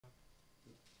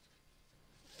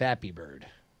Fappy Bird.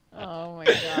 Oh, my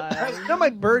God. You know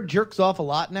my bird jerks off a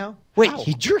lot now? Wait, How?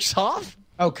 he jerks off?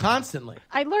 Oh, constantly.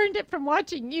 I learned it from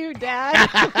watching you, Dad.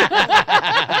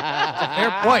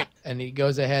 Fair point. And he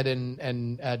goes ahead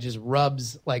and just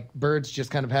rubs, like birds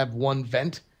just kind of have one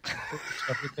vent which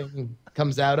everything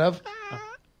comes out of.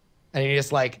 And he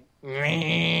just like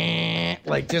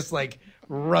just like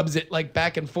rubs it like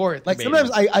back and forth. Like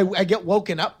sometimes I get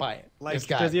woken up by it. Like, this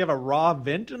guy. does he have a raw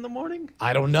vent in the morning?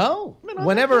 I don't know.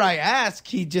 Whenever I ask,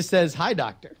 he just says, "Hi,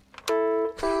 doctor."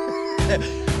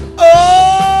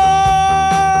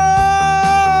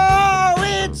 Oh,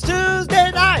 it's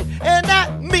Tuesday night, and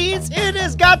that means it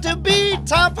has got to be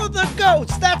time for the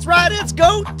goats. That's right, it's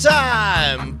goat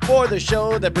time for the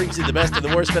show that brings you the best of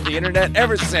the worst of the internet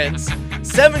ever since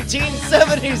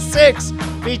 1776,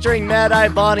 featuring Mad Eye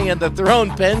Bonnie and the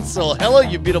Throne Pencil. Hello,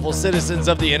 you beautiful citizens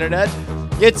of the internet.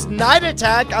 It's Night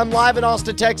Attack. I'm live in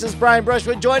Austin, Texas. Brian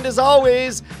Brushwood, joined as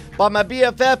always by my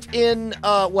BFF in,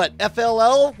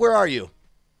 FLL? Where are you?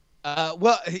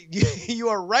 Well, you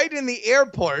are right in the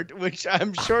airport, which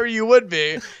I'm sure you would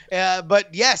be.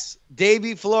 But yes,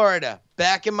 Davie, Florida,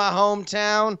 back in my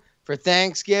hometown for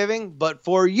Thanksgiving, but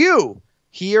for you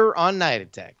here on Night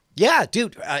Attack. Yeah,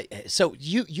 dude. So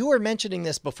you were mentioning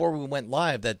this before we went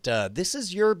live that this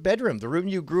is your bedroom, the room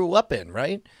you grew up in,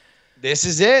 right? This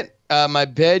is it. My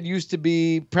bed used to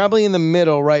be probably in the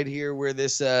middle right here where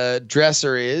this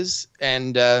dresser is.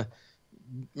 And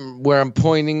where I'm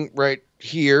pointing right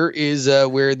here is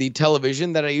where the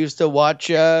television that I used to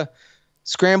watch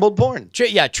scrambled porn.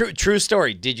 True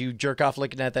story. Did you jerk off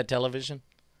looking at that television?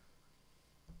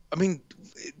 I mean,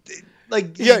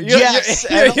 like, yes.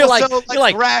 You're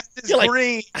like, grass is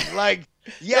green. Like,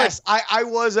 yes, I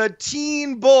was a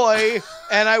teen boy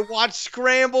and I watched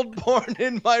scrambled porn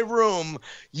in my room.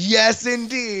 Yes,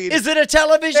 indeed. Is it a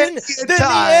television? Then the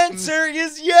answer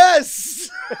is yes.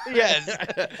 Yes.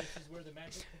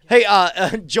 Hey,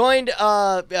 joined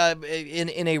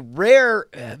in a rare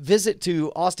visit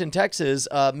to Austin, Texas,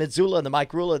 Mitsula and the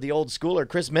Mike Rula, the old schooler,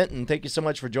 Chris Minton. Thank you so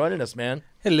much for joining us, man.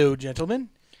 Hello, gentlemen.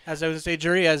 As I was going to say,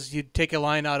 Jury, as you take a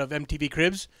line out of MTV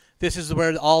Cribs, this is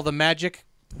where all the magic,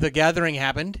 the gathering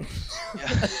happened.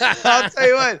 I'll tell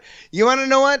you what. You want to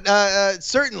know what?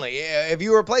 Certainly. If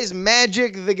you replace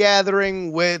Magic the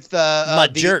Gathering with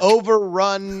the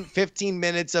overrun 15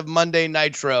 minutes of Monday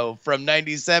Nitro from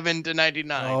 97 to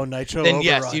 99. Oh, Nitro then overruns.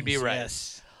 Yes, you'd be right.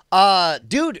 Yes.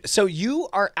 Dude, so you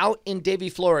are out in Davie,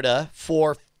 Florida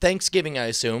for Thanksgiving, I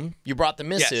assume. You brought the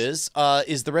missus. Yes.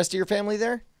 Is the rest of your family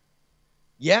there?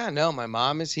 Yeah, no, my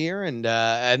mom is here, and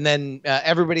then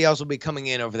everybody else will be coming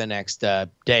in over the next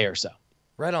day or so.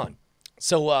 Right on.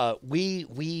 So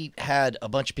we had a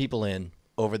bunch of people in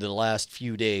over the last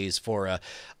few days for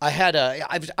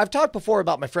I've talked before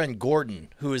about my friend Gordon,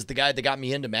 who is the guy that got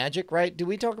me into Magic, right? Did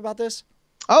we talk about this?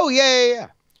 Oh, yeah.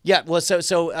 Yeah, well,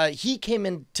 so he came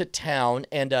into town,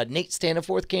 and Nate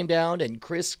Staniforth came down, and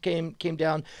Chris came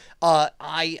down.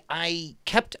 I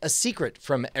kept a secret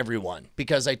from everyone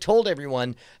because I told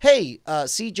everyone, hey,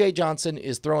 C.J. Johnson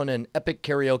is throwing an epic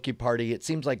karaoke party. It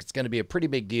seems like it's going to be a pretty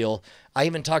big deal. I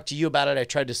even talked to you about it. I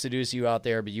tried to seduce you out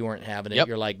there, but you weren't having it. Yep.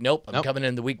 You're like, nope, I'm coming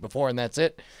in the week before, and that's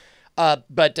it.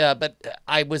 But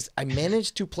I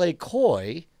managed to play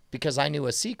coy because I knew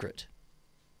a secret.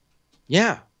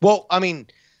 Yeah. Well, I mean,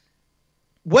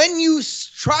 when you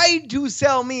tried to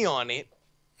sell me on it,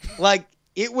 like,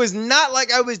 it was not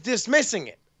like I was dismissing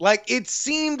it. Like, it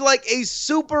seemed like a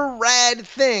super rad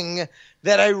thing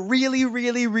that I really,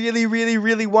 really, really, really,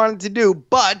 really wanted to do.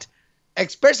 But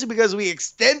especially because we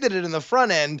extended it in the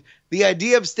front end, the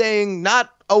idea of staying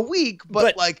not a week,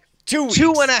 but like 2 weeks.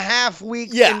 2.5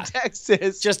 weeks in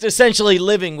Texas. Just essentially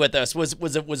living with us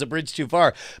was a bridge too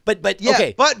far. But yeah,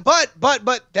 okay. But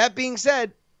that being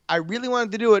said, I really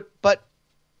wanted to do it, but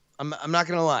I'm not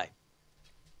going to lie.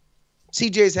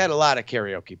 CJ's had a lot of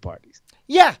karaoke parties.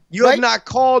 Yeah. You have not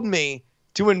called me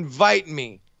to invite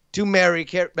me to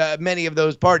many of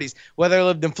those parties, whether I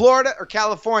lived in Florida or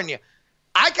California.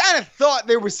 I kind of thought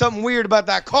there was something weird about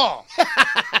that call.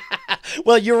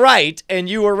 Well, you're right, and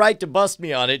you were right to bust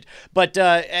me on it. But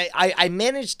I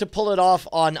managed to pull it off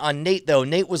on Nate, though.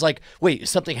 Nate was like, "Wait, is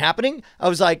something happening?" I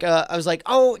was like,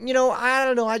 "Oh, I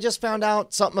don't know. I just found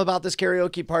out something about this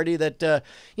karaoke party that,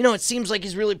 it seems like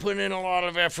he's really putting in a lot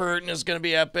of effort and it's going to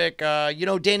be epic.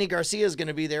 Danny Garcia is going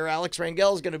to be there, Alex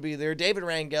Rangel is going to be there, David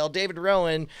Rangel, David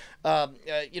Rowan,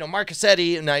 Mark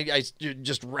Cassetti," and I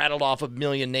just rattled off a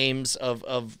million names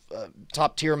of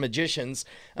top tier magicians.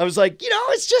 I was like,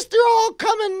 it's just they're all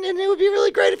coming, and it would be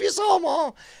really great if you saw them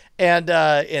all.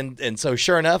 And so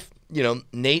sure enough,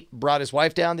 Nate brought his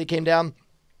wife down. They came down,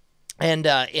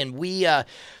 and we.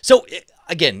 So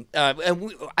again,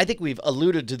 I think we've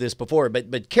alluded to this before, but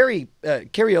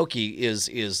karaoke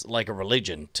is like a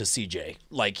religion to CJ.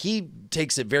 Like, he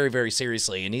takes it very, very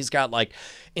seriously, and he's got like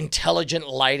intelligent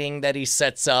lighting that he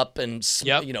sets up, and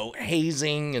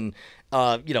hazing, and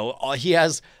he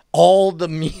has all the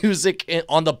music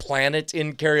on the planet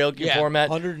in karaoke format.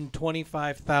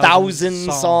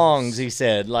 125,000 songs, he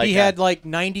said. Like, he had like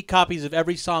 90 copies of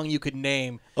every song you could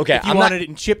name. Okay, if you wanted it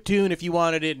in chiptune, if you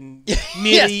wanted it in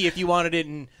MIDI, if you wanted it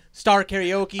in Star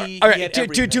Karaoke. All right,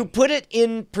 to put it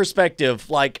in perspective,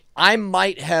 like, I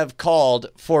might have called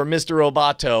for Mr.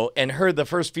 Roboto and heard the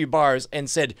first few bars and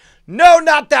said, "No,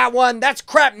 not that one. That's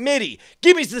crap MIDI.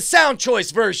 Give me the sound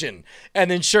choice version."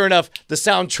 And then, sure enough, the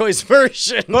sound choice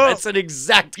version, that's an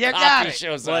exact copy,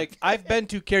 shows up. Like, I've been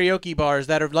to karaoke bars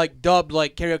that are like dubbed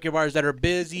like karaoke bars that are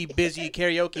busy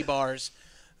karaoke bars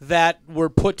that were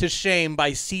put to shame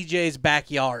by CJ's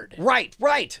backyard. Right.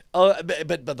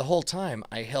 But the whole time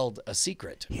I held a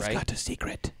secret. He's got a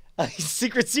secret.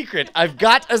 Secret. I've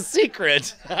got a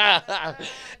secret.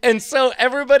 And so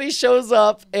everybody shows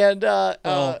up, and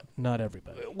not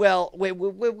everybody. Well, wait.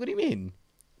 What do you mean?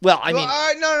 Well, I mean,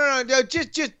 no.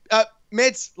 Just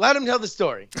Mitz, let him tell the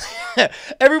story.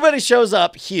 Everybody shows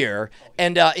up here,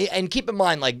 and keep in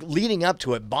mind, like, leading up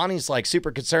to it, Bonnie's like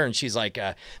super concerned. She's like,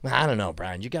 "I don't know,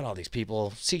 Brian. You got all these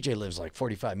people. CJ lives like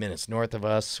 45 minutes north of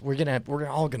us. We're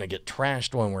all gonna get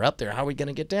trashed when we're up there. How are we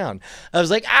gonna get down?" I was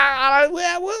like,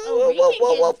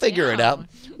 "We'll figure it out.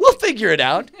 We'll figure it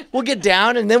out. We'll get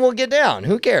down, and then we'll get down.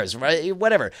 Who cares, right?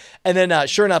 Whatever." And then,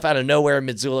 sure enough, out of nowhere,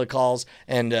 Mitsula calls,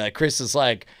 and Chris is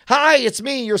like, "Hi, it's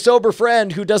me, your sober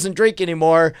friend who doesn't drink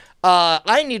anymore.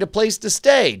 I need a place to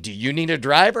stay. Do you need a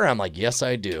driver?" I'm like, "Yes,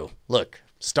 I do. Look,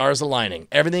 stars aligning.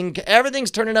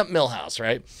 Everything's turning up Millhouse,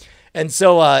 right?" And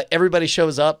so everybody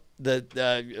shows up.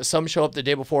 Some show up the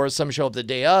day before, some show up the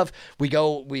day of. We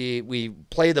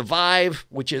play the Vive,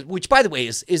 which by the way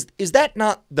is that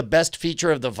not the best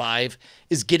feature of the Vive?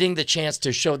 Is getting the chance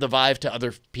to show the Vive to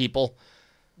other people?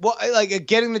 Well, like,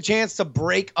 getting the chance to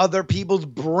break other people's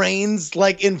brains,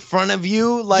 like, in front of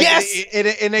you, like, yes!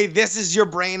 in a "this is your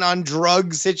brain on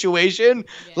drugs" situation.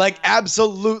 Yeah. Like,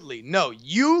 absolutely. No,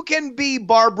 you can be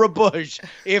Barbara Bush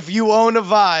if you own a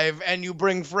Vive and you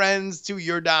bring friends to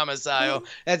your domicile.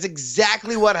 That's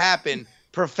exactly what happened.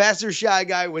 Professor Shy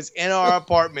Guy was in our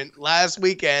apartment last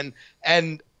weekend,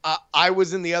 and I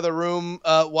was in the other room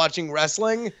watching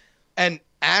wrestling, and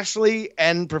Ashley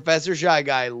and Professor Shy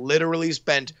Guy literally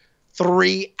spent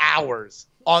 3 hours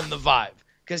on the Vive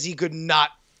because he could not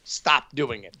stop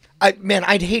doing it.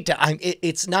 I'd hate to.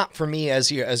 It's not for me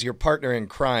as your partner in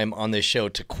crime on this show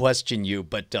to question you,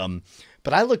 but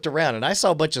I looked around and I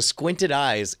saw a bunch of squinted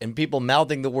eyes and people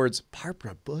mouthing the words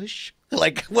 "Barbara Bush."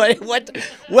 Like, what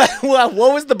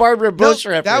was the Barbara Bush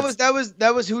reference?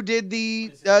 That was who did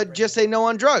the "Just Say No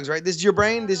on Drugs," right? This is your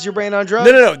brain. This is your brain on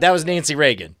drugs. No. That was Nancy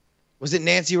Reagan. Was it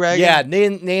Nancy Reagan? Yeah,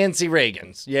 Nancy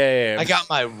Reagan's. Yeah. I got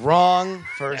my wrong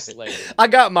first lady. I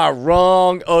got my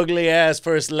wrong ugly ass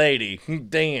first lady.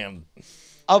 Damn.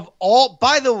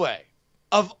 By the way,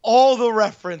 of all the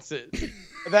references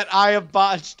that I have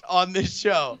botched on this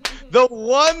show, the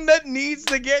one that needs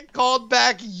to get called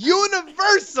back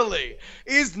universally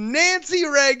is Nancy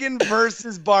Reagan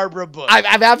versus Barbara Bush.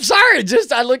 I'm sorry.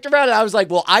 Just, I looked around and I was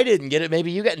like, well, I didn't get it. Maybe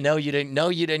you got. No, you didn't. No,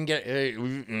 you didn't get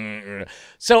it.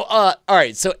 So, all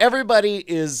right. So everybody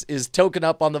is token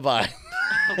up on the Vibe.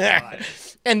 Oh,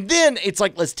 and then it's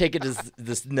like, let's take it to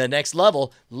the next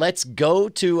level. Let's go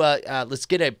to let's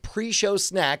get a pre-show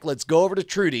snack. Let's go over to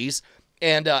Trudy's.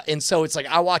 And so it's like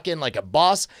I walk in like a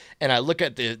boss, and I look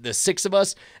at the six of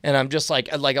us, and I'm just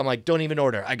like I'm like, don't even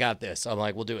order. I got this. I'm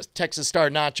like, we'll do a Texas Star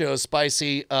nachos,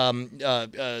 spicy,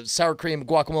 sour cream,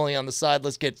 guacamole on the side.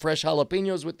 Let's get fresh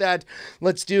jalapenos with that.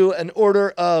 Let's do an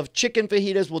order of chicken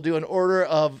fajitas. We'll do an order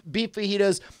of beef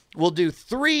fajitas. We'll do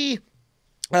three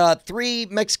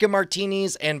Mexican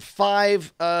martinis and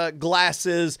 5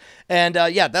 glasses, and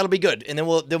yeah, that'll be good. And then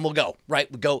we'll go.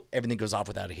 Right, we go. Everything goes off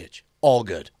without a hitch. All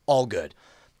good.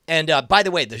 And by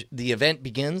the way, the event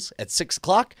begins at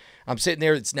 6:00. I'm sitting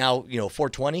there. It's now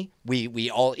 4:20. We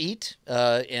all eat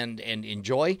and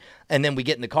enjoy, and then we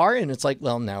get in the car, and it's like,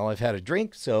 well, now I've had a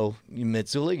drink, so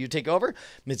Mitsula, you take over.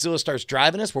 Mitsula starts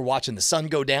driving us. We're watching the sun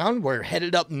go down. We're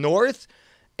headed up north,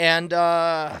 and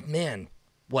man,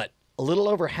 what? A little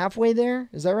over halfway there.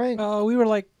 Is that right? We were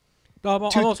like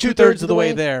almost two-thirds of the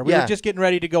way there. We were just getting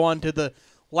ready to go on to the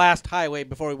last highway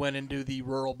before we went into the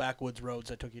rural backwoods roads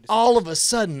that took you to. All of a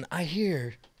sudden, I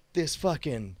hear this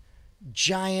fucking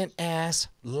giant-ass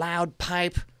loud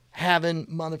pipe having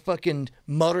motherfucking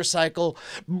motorcycle.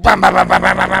 Bum, bum, bum, bum,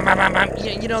 bum, bum, bum, bum.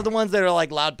 You know, the ones that are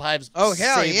like loud pipes. Oh,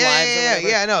 hell save lives or whatever.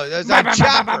 yeah. No, there's a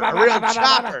chopper, a real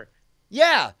chopper.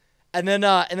 Yeah. And then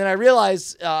I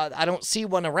realize I don't see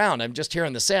one around. I'm just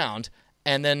hearing the sound.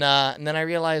 And then I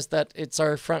realize that it's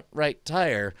our front right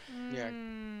tire. Yeah.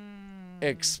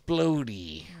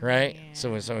 Explodey, right?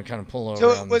 So we kind of pull over. So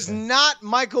on it was the thing. not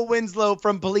Michael Winslow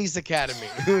from Police Academy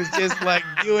who was just like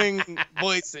doing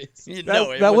voices.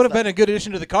 That would have been a good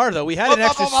addition to the car, though. We had an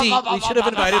extra seat. We should have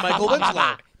invited Michael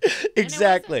Winslow.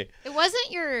 Exactly. It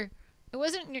wasn't your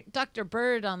Dr.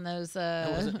 Bird on those.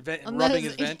 wasn't on rubbing those-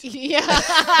 his vent? Yeah.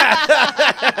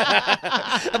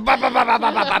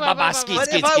 Skeet, But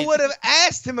skeet, if I skeet. would have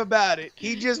asked him about it,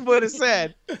 he just would have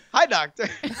said, "Hi, doctor."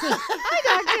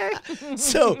 Hi,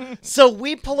 Doctor. So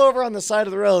we pull over on the side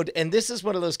of the road, and this is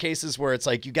one of those cases where it's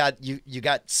like you got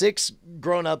 6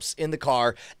 grown-ups in the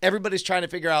car. Everybody's trying to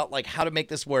figure out like how to make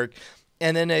this work,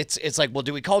 and then it's like, well,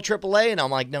 do we call AAA? And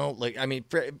I'm like, no, like I mean,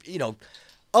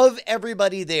 of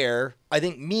everybody there, I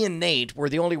think me and Nate were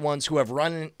the only ones who have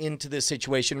run into this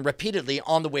situation repeatedly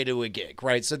on the way to a gig,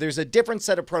 right? So there's a different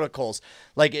set of protocols.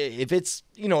 Like if it's,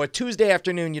 a Tuesday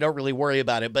afternoon, you don't really worry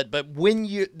about it. But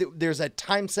when there's a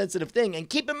time-sensitive thing, and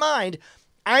keep in mind,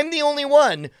 I'm the only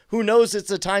one who knows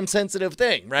it's a time-sensitive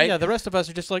thing, right? Yeah, the rest of us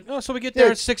are just like, oh, so we get there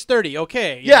at 6:30.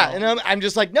 Okay. you Yeah, know. and I'm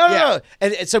just like, no.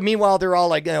 And so meanwhile, they're all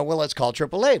like, well, let's call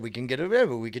AAA. We can get it,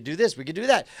 we could do this, we could do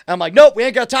that. And I'm like, nope, we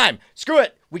ain't got time. Screw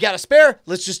it. We got a spare.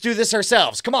 Let's just do this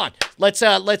ourselves. Come on. Let's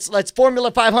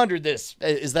Formula 500 this.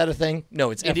 Is that a thing? No,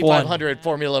 it's Indy F1. 500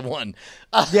 Formula 1.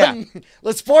 Yeah.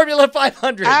 Let's Formula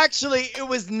 500. Actually, it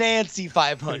was Nancy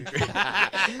 500.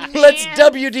 Let's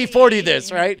WD-40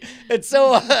 this, right? And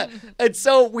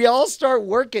so we all start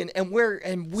working, and we're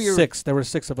 6. There were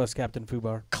 6 of us, Captain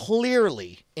Fubar.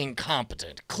 clearly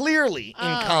incompetent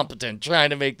trying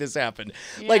to make this happen.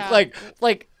 Yeah. Like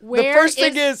the Where first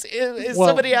thing is Well-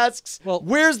 somebody asks, well-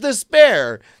 where's the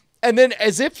spare? And then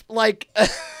as if like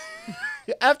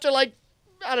after like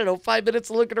I don't know 5 minutes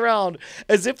of looking around,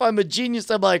 as if I'm a genius,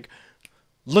 I'm like,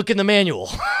 look in the manual.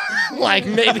 Like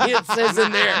maybe it says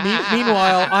in there.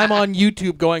 Meanwhile, I'm on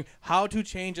YouTube going, how to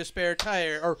change a spare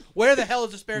tire, or where the hell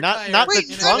is a spare tire? Not Wait,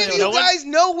 the none trunk, of no you one- guys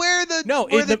know where the No,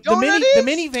 where the donut the is?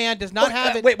 minivan does not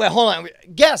have it. Wait, hold on.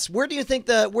 Guess where do you think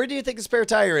the spare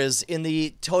tire is in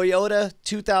the Toyota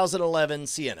 2011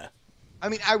 Sienna? I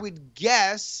mean, I would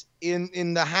guess in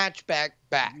the hatchback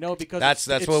back. No, because That's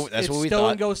it's what we stow thought.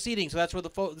 and go seating, so that's where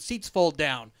the seats fold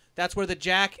down. That's where the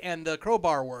jack and the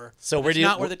crowbar were. So That's where do you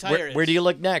not where the tire is. where do you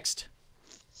look next?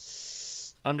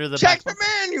 Under the Check back the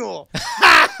manual.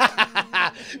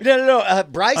 No.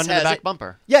 Bryce under has the back it.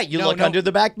 bumper. Yeah, you No, look no. under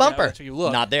the back bumper. that's where you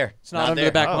look. Not there. It's not under there.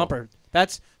 the back Oh. bumper.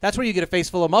 That's where you get a face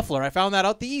full of muffler. I found that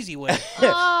out the easy way.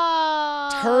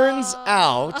 Turns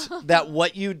out that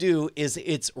what you do is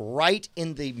it's right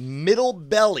in the middle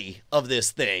belly of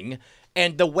this thing.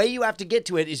 And the way you have to get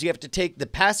to it is you have to take the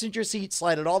passenger seat,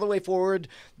 slide it all the way forward,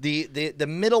 the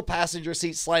middle passenger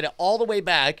seat, slide it all the way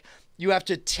back. You have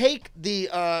to take the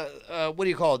what do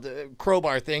you call it, the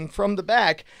crowbar thing from the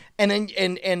back, and then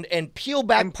and peel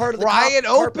back And part of the pry it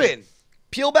carpet. open.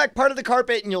 Peel back part of the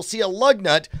carpet, and you'll see a lug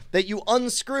nut that you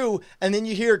unscrew, and then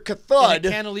you hear And thud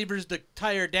it cantilevers the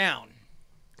tire down.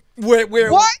 where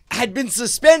What? had been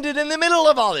suspended in the middle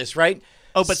of all this, right?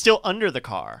 Oh, but still under the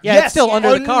car. Yeah, Yes, it's still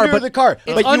under the car, but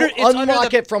but under- you it's under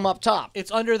unlock the- it from up top. It's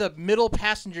under the middle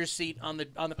passenger seat on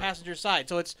the passenger side.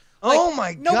 So it's like, Oh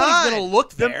my God! nobody's gonna look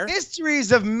The there.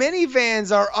 mysteries of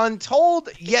minivans are untold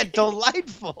yet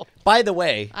delightful. By the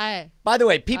way,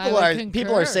 people would are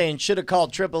concur. saying should have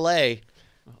called AAA.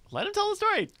 Let him tell the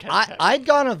story. I'd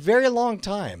gone a very long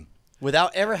time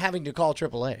without ever having to call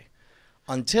AAA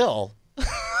until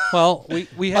Well, we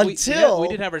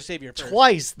did have our savior first.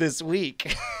 twice this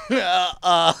week.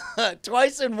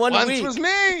 Twice in one Once week. was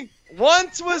me.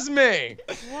 Once was me.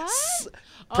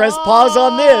 Press pause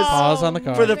on this. Pause on the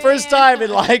car. For the first time in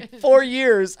like 4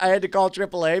 years, I had to call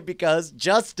AAA because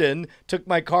Justin took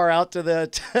my car out to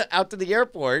the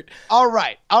airport. All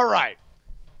right.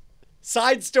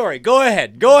 Side story. Go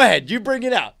ahead. You bring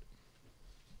it out.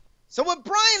 So what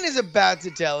Brian is about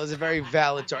to tell is a very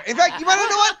valid story. In fact, you want to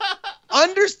know what?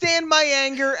 Understand my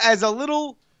anger as a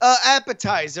little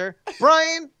appetizer.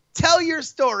 Brian, tell your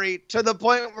story to the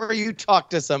point where you talk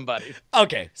to somebody.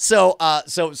 Okay, so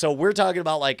we're talking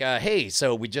about like, hey,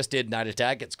 so we just did Night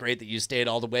Attack. It's great that you stayed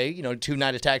all the way. 2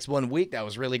 Night Attacks 1 week. That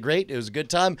was really great. It was a good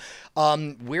time.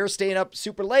 We're staying up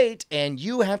super late, and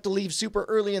you have to leave super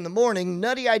early in the morning.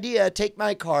 Nutty idea. Take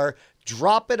my car,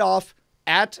 drop it off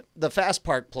at the Fast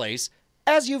Park place,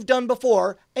 as you've done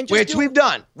before, and just Which we've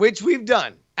done.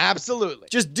 Absolutely.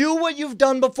 Just do what you've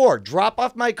done before. Drop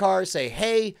off my car. Say,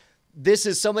 hey, this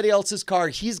is somebody else's car.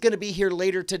 He's going to be here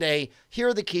later today. Here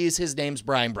are the keys. His name's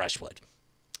Brian Brushwood.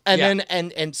 And Yeah.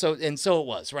 then and so it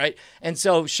was, right? And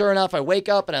so sure enough, I wake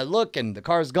up and I look and the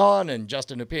car's gone and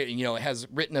Justin appeared, has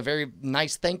written a very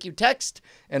nice thank you text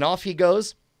and off he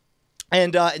goes.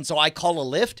 And so I call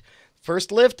a Lyft,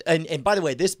 first Lyft. And by the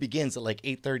way, this begins at like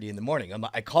 8:30 in the morning.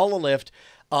 I call a Lyft,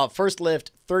 first Lyft,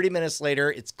 30 minutes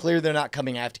later, it's clear they're not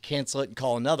coming. I have to cancel it and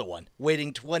call another one,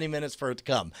 waiting 20 minutes for it to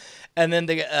come. And then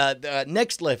the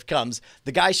next Lyft comes.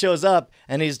 The guy shows up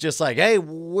and he's just like, hey,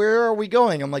 where are we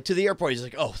going? I'm like, to the airport. He's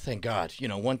like, oh, thank God.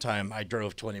 One time I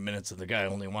drove 20 minutes and the guy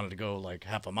only wanted to go like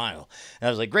half a mile. And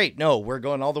I was like, great. No, we're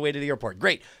going all the way to the airport.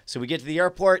 Great. So we get to the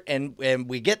airport and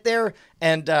we get there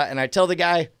and I tell the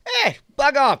guy, hey,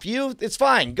 bug off. It's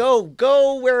fine.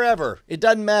 Go wherever. It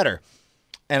doesn't matter.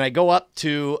 And I go up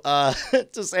to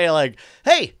to say like,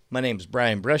 hey, my name's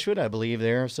Brian Brushwood. I believe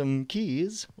there are some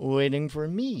keys waiting for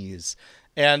me's.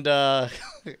 And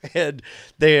and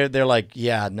they're like,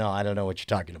 yeah, no, I don't know what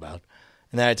you're talking about.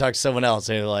 And then I talk to someone else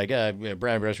and they're like,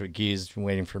 Brian Brushwood keys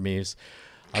waiting for me's.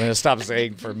 I'm gonna stop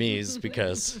saying for me's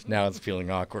because now it's feeling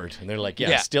awkward. And they're like,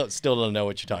 yeah. Still don't know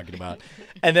what you're talking about.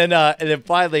 And then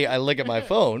finally I look at my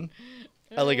phone.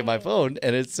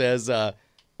 And it says.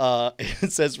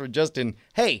 It says for Justin,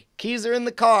 hey, keys are in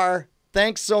the car.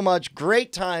 Thanks so much.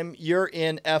 Great time. You're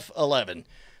in F11.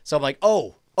 So I'm like,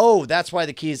 oh, that's why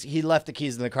he left the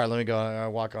keys in the car. Let me go. I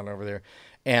walk on over there.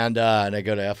 And I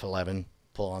go to F11,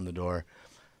 pull on the door,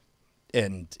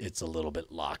 and it's a little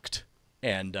bit locked.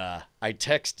 And I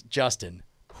text Justin,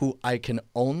 who I can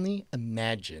only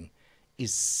imagine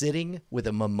is sitting with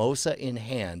a mimosa in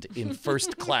hand in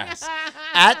first class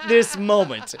at this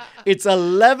moment. It's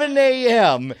 11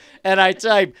 a.m. and I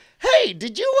type, hey,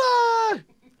 did you lock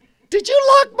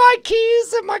my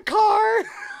keys in my car?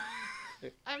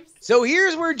 So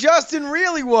here's where Justin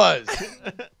really was.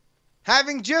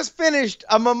 Having just finished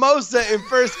a mimosa in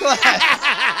first class.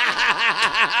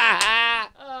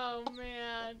 Oh,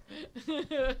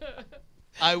 man.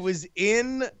 I was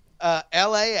in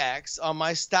LAX on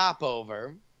my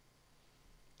stopover,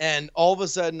 and all of a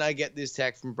sudden I get this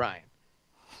text from Brian.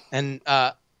 And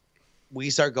we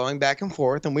start going back and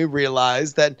forth, and we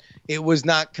realize that it was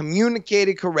not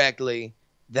communicated correctly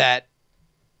that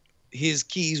his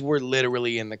keys were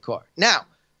literally in the car. Now,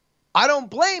 I don't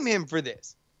blame him for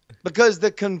this because the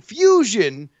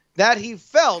confusion that he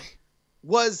felt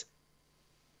was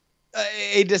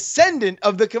a descendant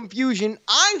of the confusion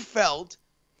I felt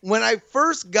when I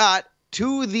first got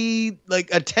to the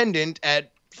attendant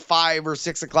at 5 or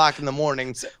 6 o'clock in the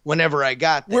morning, whenever I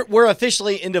got there. We're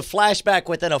officially into flashback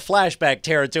within a flashback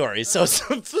territory. So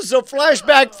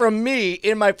flashback from me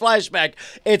in my flashback.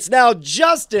 It's now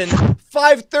Justin,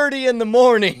 5:30 in the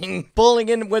morning, pulling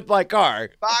in with my car.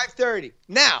 5:30.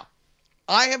 Now,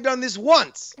 I have done this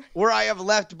once where I have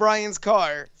left Brian's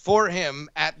car for him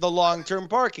at the long-term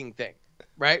parking thing,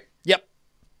 right? Yep.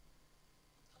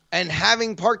 And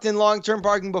having parked in long-term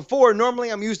parking before, normally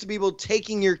I'm used to people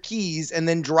taking your keys and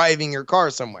then driving your car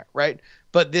somewhere, right?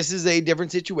 But this is a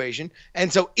different situation.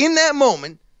 And so in that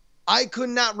moment, I could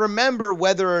not remember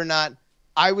whether or not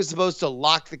I was supposed to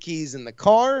lock the keys in the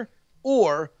car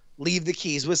or leave the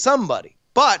keys with somebody.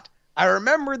 But I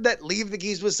remembered that leave the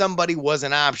keys with somebody was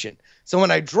an option. So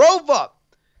when I drove up,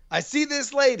 I see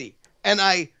this lady and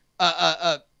I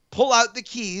pull out the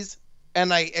keys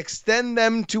and I extend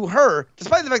them to her,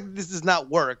 despite the fact that this does not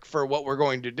work for what we're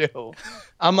going to do.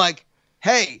 I'm like,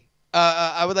 hey,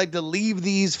 I would like to leave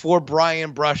these for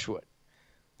Brian Brushwood.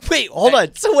 Wait, hold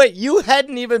on. So wait, you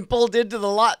hadn't even pulled into the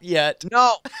lot yet.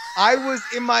 No, I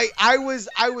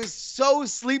was so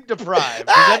sleep deprived.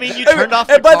 Does that mean you turned off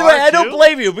the And by the way, car, I don't too?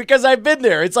 blame you because I've been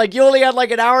there. It's like you only had like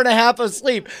an hour and a half of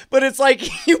sleep, but it's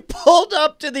like you pulled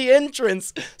up to the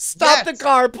entrance, stopped Yes. the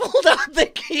car, pulled out the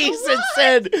keys, and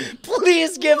said,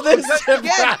 "Please give this to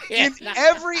Again, Brian." in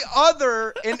every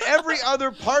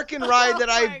other park and ride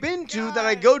that I've been to, that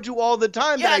I go to all the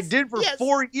time, that I Yes, did for yes.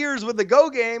 4 years with the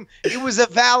Go Game, it was a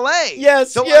valet.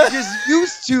 Yes, So yeah. I'm just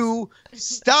used to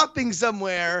stopping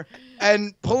somewhere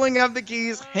and pulling out the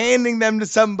keys, handing them to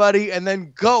somebody, and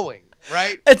then going.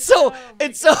 Right? And so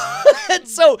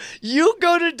you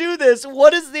go to do this.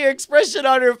 What is the expression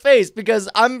on her face? Because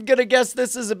I'm gonna guess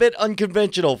this is a bit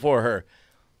unconventional for her.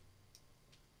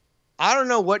 I don't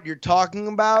know what you're talking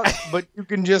about, but you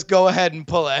can just go ahead and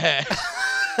pull ahead.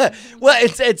 Well,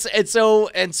 it's so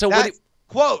what? That's,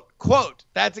 quote.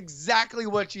 That's exactly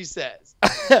what she says.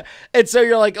 And so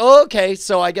you're like, oh, okay.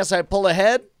 So I guess I pull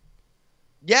ahead.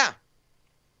 Yeah.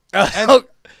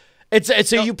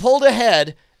 So you pulled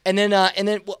ahead,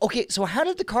 well, okay, so how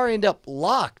did the car end up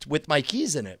locked with my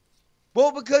keys in it?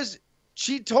 Well, because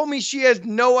she told me she has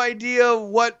no idea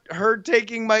what her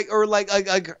taking my or like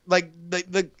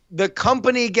the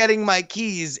company getting my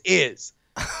keys is,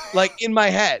 like in my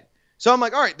head. So I'm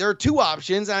like, all right, there are two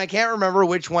options, and I can't remember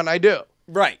which one I do.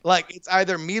 Right. Like it's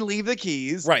either me leave the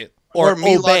keys, Right. or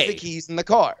me obey. lock the keys in the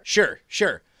car. Sure.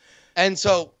 And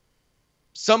so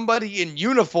somebody in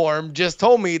uniform just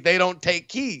told me they don't take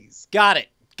keys. Got it.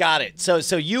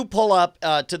 So you pull up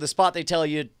to the spot they tell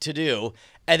you to do,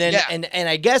 and then and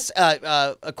I guess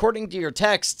according to your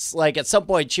texts, like at some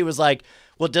point she was like,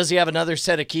 "Well, does he have another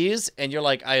set of keys?" And you're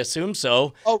like, "I assume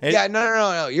so." Oh, yeah,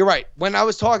 no. You're right. When I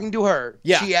was talking to her,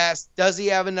 Yeah. she asked, "Does he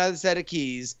have another set of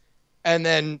keys?" And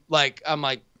then like I'm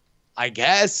like, "I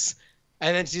guess."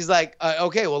 And then she's like,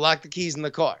 "Okay, we'll lock the keys in the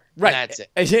car." And Right. that's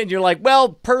it. And then you're like, well,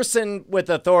 person with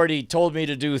authority told me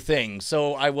to do things,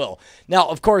 so I will. Now,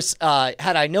 of course,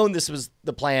 had I known this was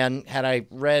the plan, had I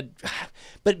read,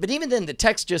 but even then, the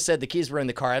text just said the keys were in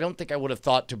the car. I don't think I would have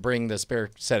thought to bring the spare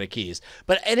set of keys.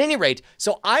 But at any rate,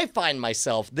 so I find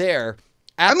myself there.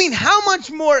 I mean, how much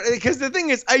more? Because the thing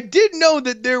is, I did know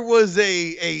that there was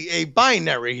a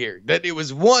binary here, that it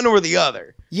was one or the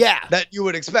other. Yeah. That you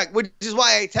would expect, which is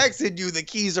why I texted you the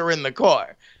keys are in the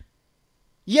car.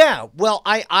 Yeah, well,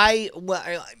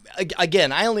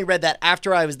 again, I only read that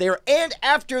after I was there and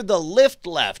after the lift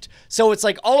left. So it's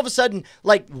like all of a sudden,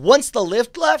 like once the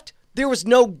lift left, there was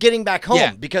no getting back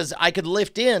home because I could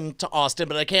lift in to Austin,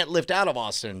 but I can't lift out of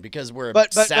Austin because we're a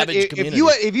savage community.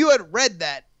 If you had read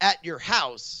that at your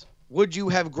house, would you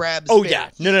have grabbed? Oh spare yeah,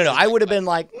 keys? no. I would have been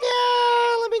like,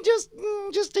 nah, let me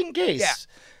just in case.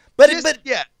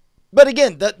 Yeah. But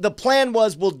again, the plan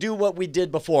was we'll do what we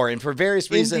did before, and for various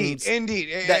reasons, Indeed.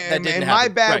 that didn't and happen. my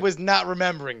bad Right. was not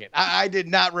remembering it. I did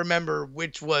not remember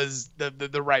which was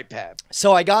the right path.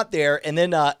 So I got there, and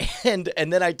then and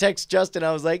then I text Justin.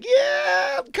 I was like,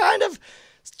 yeah, I'm kind of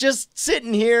just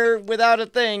sitting here without a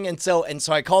thing, and so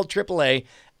I called AAA,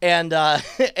 and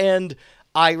and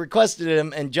I requested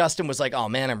him, and Justin was like, oh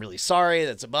man, I'm really sorry.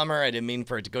 That's a bummer. I didn't mean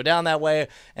for it to go down that way.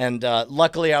 And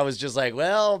luckily I was just like,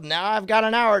 well, now I've got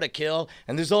an hour to kill,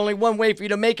 and there's only one way for you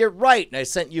to make it right. And I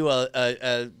sent you a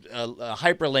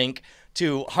hyperlink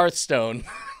to Hearthstone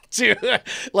to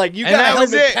like, you gotta help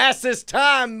me pass this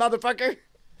time, motherfucker.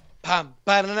 All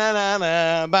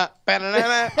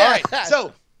right,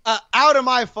 so out of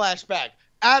my flashback,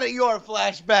 out of your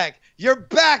flashback, you're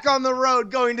back on the road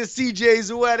going to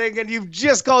CJ's wedding, and you've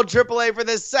just called AAA for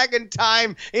the second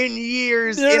time in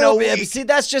years in a week. See,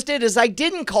 that's just it, is I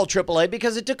didn't call AAA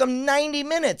because it took them 90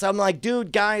 minutes. I'm like,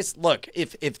 dude, guys, look,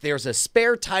 if there's a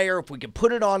spare tire, if we could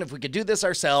put it on, if we could do this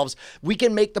ourselves, we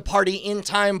can make the party in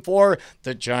time for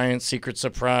the giant secret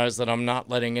surprise that I'm not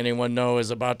letting anyone know is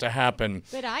about to happen.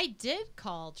 But I did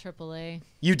call AAA.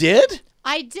 You did?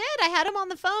 I did. I had him on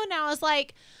the phone, and I was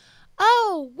like,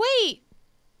 oh, wait.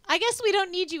 I guess we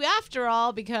don't need you after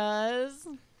all because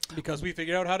we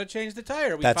figured out how to change the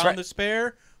tire. We That's found right. the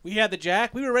spare. We had the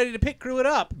jack. We were ready to pit crew it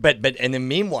up. But and then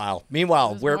meanwhile we're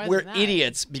more than that.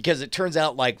 idiots because it turns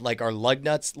out like our lug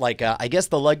nuts, like I guess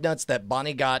the lug nuts that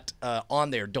Bonnie got on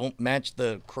there don't match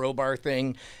the crowbar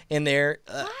thing in there.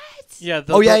 what? Yeah,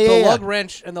 the yeah. lug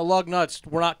wrench and the lug nuts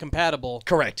were not compatible.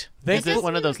 Correct. Is it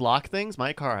one of those lock things?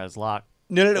 My car has lock.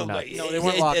 No. Nuts. No, they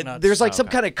weren't lock nuts. There's like some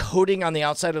Okay. kind of coating on the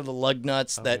outside of the lug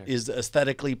nuts that is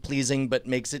aesthetically pleasing, but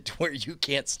makes it to where you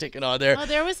can't stick it on there. Oh,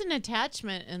 there was an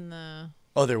attachment in the.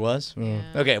 Oh, there was. Yeah.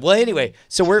 Okay. Well, anyway,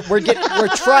 so we're trying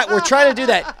to do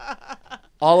that.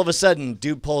 All of a sudden,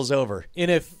 dude pulls over. And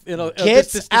if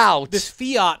Gets out. this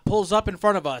Fiat pulls up in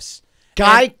front of us.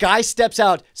 Guy steps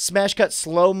out, smash cut,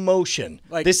 slow motion.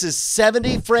 Like- This is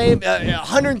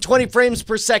 120 frames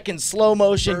per second, slow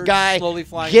motion. Birds Guy slowly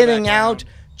flying in the getting out,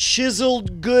 background.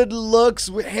 chiseled, good looks,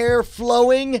 with hair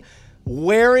flowing,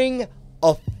 wearing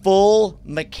a full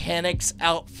mechanic's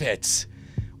outfit.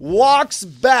 Walks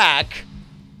back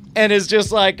and is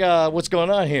just like, "What's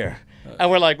going on here?" And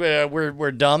we're like,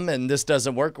 "We're dumb, and this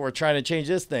doesn't work. We're trying to change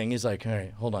this thing." He's like, "All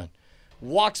right, hold on."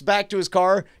 Walks back to his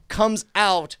car, comes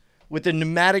out with the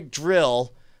pneumatic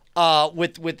drill,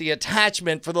 with the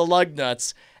attachment for the lug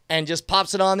nuts, and just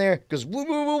pops it on there. Goes whoop,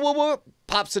 whoop, whoop, whoop, whoop,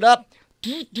 pops it up.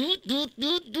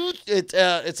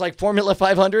 It's like Formula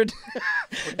 500,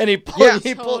 and he pulls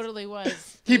Totally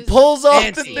was. he It was pulls off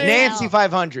the Nancy, thing. Nancy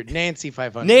 500. Nancy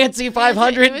 500. Nancy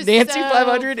 500, It was Nancy so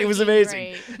 500. It was freaking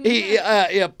amazing.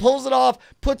 great. He pulls it off,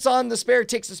 puts on the spare,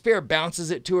 takes the spare,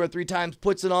 bounces it 2 or 3 times,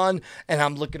 puts it on, and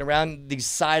I'm looking around, these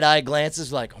side eye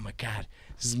glances, like, oh my god,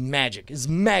 this is magic. It's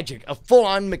magic. A full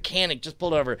on mechanic just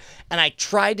pulled over, and I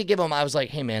tried to give him. I was like,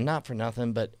 hey man, not for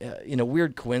nothing, but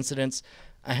weird coincidence.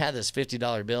 I had this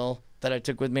 $50 bill that I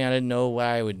took with me. I didn't know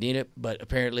why I would need it, but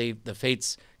apparently the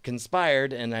fates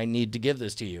conspired, and I need to give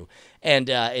this to you. And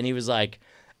he was like,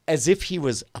 as if he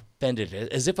was offended,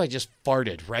 as if I just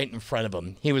farted right in front of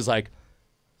him. He was like,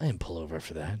 I didn't pull over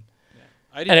for that.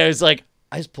 I And I was like,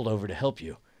 I just pulled over to help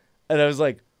you. And I was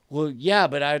like, well, yeah,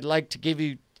 but I'd like to give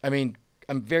you, I mean,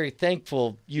 I'm very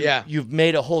thankful you've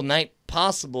made a whole night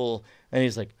possible. And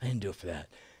he's like, I didn't do it for that.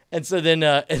 And so then,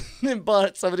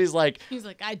 but somebody's like, He's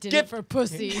like, I did it for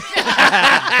pussy. he's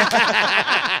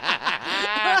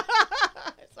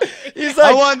I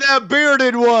like, want that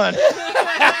bearded one.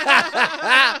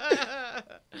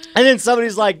 and then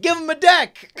somebody's like, give him a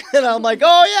deck. And I'm like,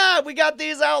 oh yeah, we got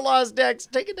these Outlaws decks.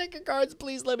 Take a deck of cards,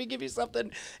 please. Let me give you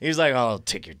something. He's like, oh, I'll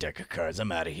take your deck of cards.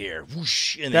 I'm out of here.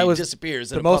 Whoosh, and then he disappears.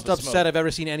 The most upset I've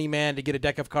ever seen any man to get a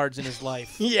deck of cards in his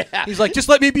life. Yeah. He's like, just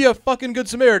let me be a fucking good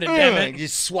Samaritan, damn it. He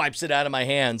swipes it out of my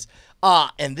hands.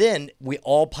 And then we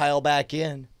all pile back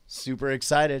in. Super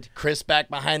excited. Chris back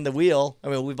behind the wheel. I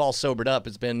mean, we've all sobered up.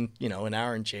 It's been, an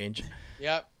hour and change.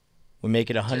 Yep. We make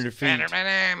it 100 feet.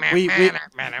 We make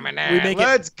it.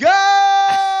 Let's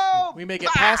go. We make it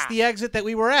past the exit that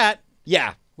we were at.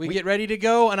 Yeah. We get ready to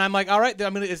go, and I'm like, all right,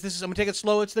 I'm gonna take it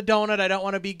slow. It's the donut. I don't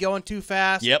want to be going too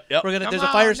fast. Yep. There's a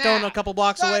Firestone a couple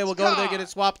blocks away. We'll go there, get it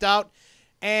swapped out,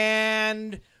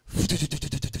 and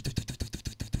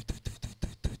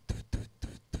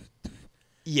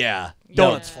Yeah.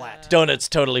 donut's flat. Donut's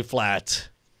totally flat.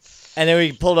 And then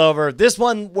we pulled over. This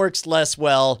one works less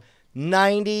well.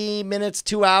 90 minutes,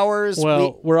 2 hours.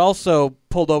 Well, we're also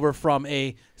pulled over from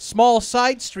a small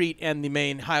side street and the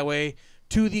main highway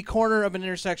to the corner of an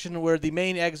intersection where the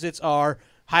main exits are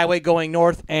highway going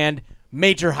north and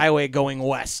major highway going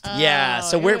west. Yeah,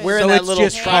 so we're in So that it's little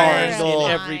just cars triangle.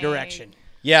 in every direction.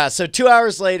 Yeah, so 2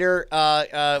 hours later,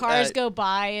 Cars go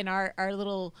by and our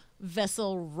little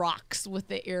vessel rocks with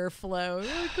the airflow.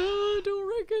 Like, oh, don't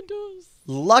reckon us.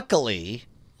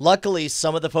 Luckily,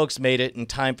 some of the folks made it in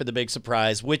time for the big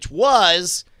surprise, which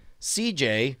was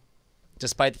CJ,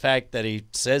 despite the fact that he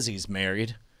says he's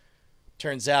married.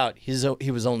 Turns out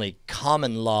he was only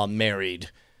common law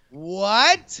married.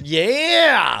 What?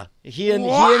 Yeah! He and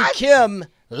Kim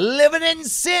living in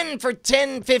sin for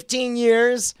 10, 15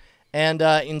 years. And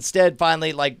instead,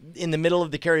 finally, like in the middle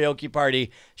of the karaoke party,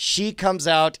 she comes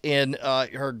out in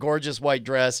her gorgeous white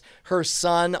dress, her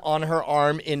son on her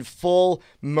arm in full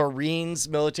Marines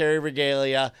military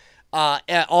regalia.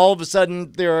 And all of a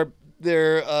sudden, they're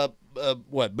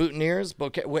boutonnieres? I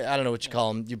don't know what you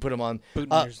call them. You put them on.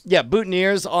 Boutonnieres. Yeah,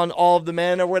 boutonnieres on all of the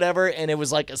men or whatever. And it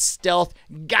was like a stealth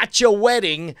gotcha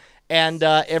wedding. And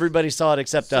everybody saw it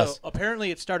except us. So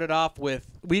apparently it started off with,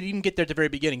 we didn't get there at the very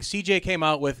beginning. CJ came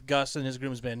out with Gus and his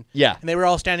groomsmen. Yeah. And they were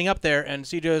all standing up there, and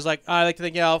CJ was like, I like to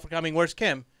thank you all for coming. Where's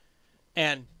Kim?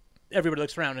 And everybody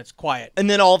looks around, and it's quiet. And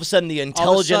then all of a sudden, the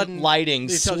intelligent lighting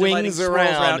the swings lighting swirls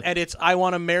around. and it's I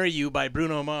Want to Marry You by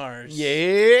Bruno Mars.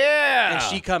 Yeah. And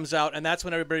she comes out, and that's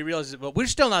when everybody realizes, well, we're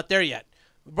still not there yet.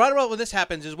 Right about when this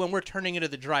happens is when we're turning into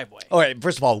the driveway. All right,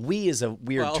 first of all, we is a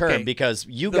weird term because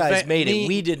you guys made it.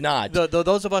 We did not.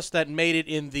 Those of us that made it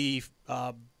in the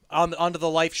onto the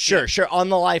life ship. Sure, on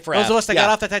the life raft. Those of us that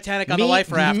got off the Titanic on the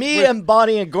life raft. Me and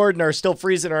Bonnie and Gordon are still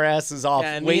freezing our asses off.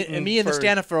 Yeah, and me and the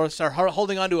stand-up are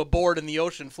holding onto a board in the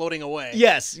ocean, floating away.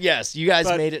 Yes, you guys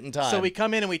made it in time. So we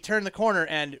come in and we turn the corner,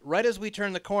 and right as we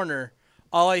turn the corner,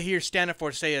 all I hear stand-up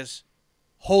for say is,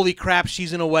 holy crap,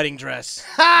 she's in a wedding dress.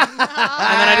 And then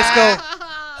I just go,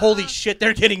 holy shit,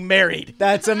 they're getting married.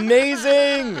 That's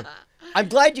amazing. I'm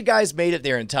glad you guys made it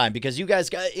there in time because you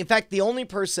guys got, in fact, the only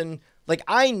person, like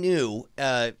I knew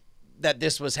that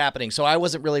this was happening, so I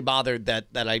wasn't really bothered that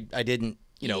I didn't,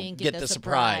 get the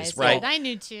surprise, right? I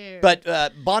knew too. But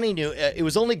Bonnie knew. It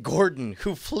was only Gordon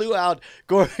who flew out.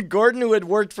 Gordon, who had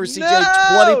worked for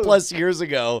CJ 20 plus years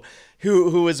ago,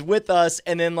 who was with us.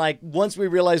 And then, like, once we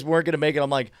realized we weren't going to make it, I'm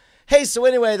like, hey, so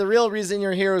anyway, the real reason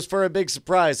you're here is for a big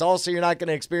surprise. Also, you're not going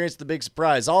to experience the big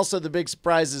surprise. Also, the big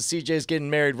surprise is CJ's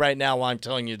getting married right now while I'm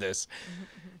telling you this.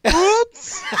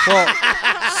 Oops. Well,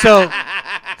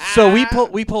 so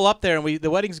we pull up there and the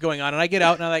wedding's going on, and I get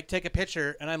out and I like take a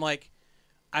picture, and I'm like,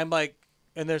 and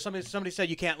there's somebody said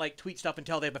you can't like tweet stuff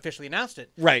until they've officially announced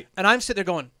it. Right. And I'm sitting there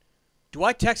going, do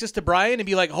I text this to Brian and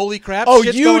be like, holy crap, oh,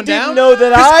 shit's you going didn't down? know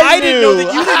that I knew. didn't know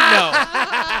that you didn't know.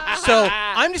 So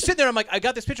I'm just sitting there. I'm like, I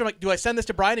got this picture. I'm like, do I send this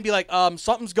to Brian and be like,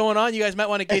 something's going on. You guys might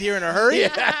want to get here in a hurry. Or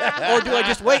do I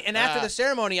just wait? And after the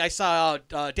ceremony, I saw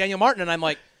Daniel Martin, and I'm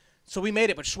like, so we made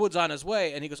it, but Schwood's on his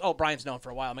way. And he goes, oh, Brian's known for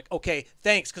a while. I'm like, okay,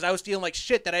 thanks. Because I was feeling like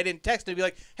shit that I didn't text him and be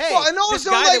like, hey, Well, and this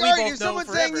also, guy like, that we all right, both if known someone's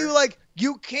forever. saying you, like,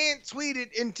 you can't tweet it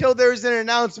until there's an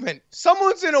announcement.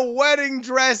 Someone's in a wedding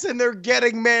dress and they're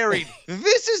getting married.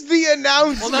 This is the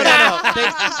announcement. Well, no.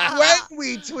 This is when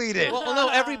we tweet it. Well, no,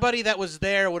 everybody that was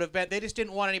there would have been. They just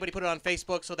didn't want anybody to put it on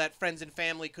Facebook so that friends and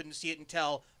family couldn't see it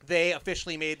until they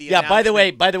officially made the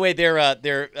announcement. By the way,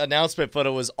 their announcement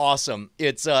photo was awesome.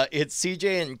 It's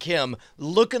CJ and Kim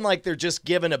looking like they're just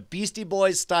giving a Beastie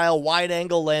Boys style wide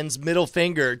angle lens middle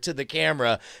finger to the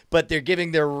camera, but they're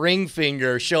giving their ring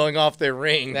finger, showing off their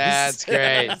rings. That's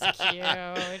great. Cute.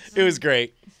 It was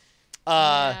great.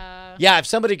 Yeah, if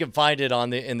somebody can find it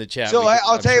in the chat. So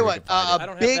I'll tell you what. I don't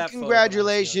have Big that photo,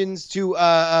 congratulations to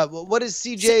what is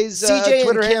CJ's CJ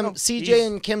Twitter and Kim, handle? CJ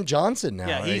and Kim Johnson now.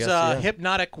 Yeah, I he's guess,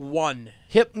 Hypnotic One.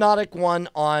 Hypnotic One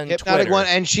on Hypnotic Twitter. One,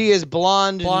 and she is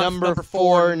blonde number 4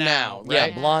 4 now. now. Yeah,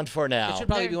 Right? blonde for It now. should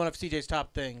probably be one of CJ's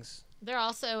top things. They're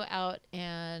also out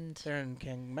and They're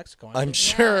in Mexico. aren't I'm they?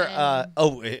 sure.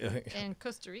 and- in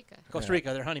Costa Rica. Costa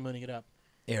Rica. They're honeymooning it up.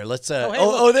 Here, let's. hey,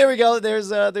 look. There we go.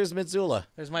 There's Mitsula.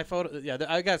 There's my photo. Yeah,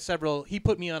 I got several. He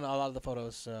put me on a lot of the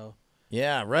photos. So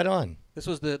Yeah, right on. this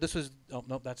was. Oh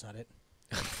nope, that's not it.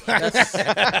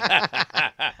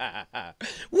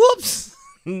 Whoops.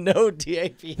 No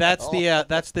DAP. That's when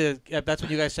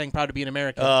you guys sang "Proud to Be an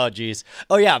American." Oh, geez.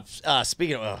 Oh, yeah.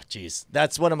 Speaking of, geez.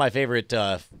 That's one of my favorite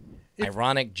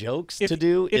ironic jokes to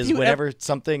do if is you whenever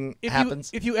something happens.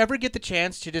 If you ever get the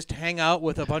chance to just hang out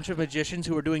with a bunch of magicians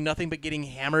who are doing nothing but getting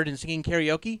hammered and singing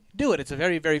karaoke, do it. It's a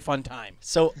very, very fun time.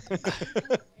 So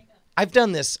I've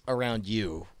done this around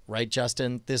you, right,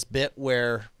 Justin? This bit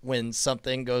where when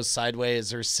something goes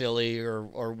sideways or silly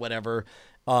or whatever,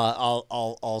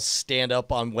 I'll stand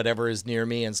up on whatever is near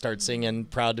me and start singing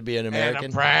 "Proud to Be an American."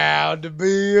 And I'm proud to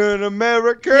be an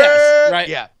American. Yes, right.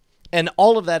 Yeah. And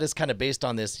all of that is kind of based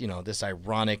on this, this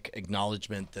ironic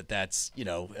acknowledgement that that's,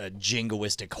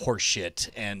 jingoistic horseshit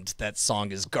and that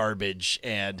song is garbage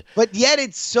and But yet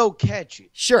it's so catchy.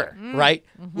 sure, right?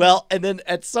 Well, and then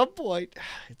at some point,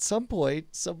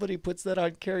 somebody puts that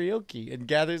on karaoke and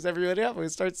gathers everybody up and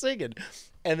starts singing.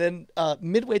 And then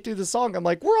midway through the song, I'm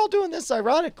like, we're all doing this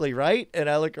ironically, right? And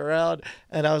I look around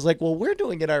and I was like, well, we're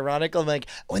doing it ironically. I'm like,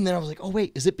 and then I was like, oh,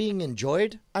 wait, is it being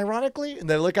enjoyed ironically? And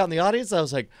then I look out in the audience, I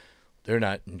was like, they're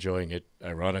not enjoying it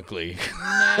ironically.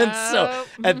 And so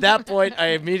at that point, I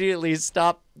immediately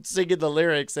stopped singing the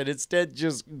lyrics and instead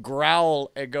just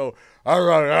growl and go, Well,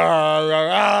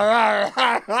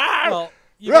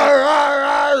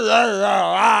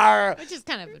 Which is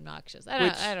kind of obnoxious. I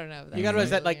don't know. If you got to realize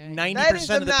that like really- 90% That is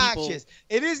of the people. obnoxious.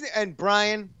 It is. And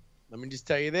Brian, let me just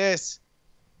tell you this.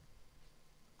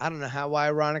 I don't know how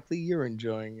ironically you're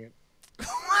enjoying it.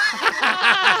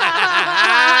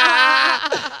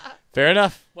 Fair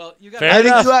enough. Well, you got. Fair I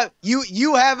think enough.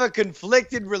 you have a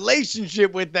conflicted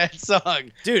relationship with that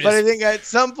song, Dude, But I it's- think at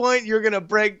some point you're gonna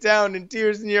break down in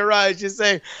tears in your eyes, just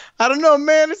saying, "I don't know,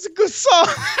 man. It's a good song."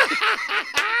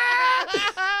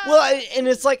 Well, and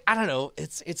it's like, I don't know,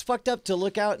 it's fucked up to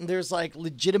look out and there's like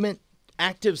legitimate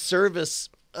active service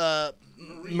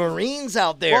Marines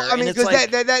out there. Well, I mean, and it's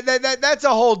because like, that's a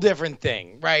whole different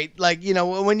thing, right? Like,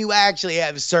 when you actually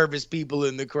have service people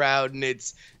in the crowd and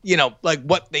it's, like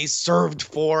what they served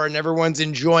for and everyone's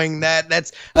enjoying that.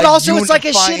 That's but also it's like a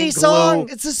unifying shitty glue. song.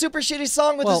 It's a super shitty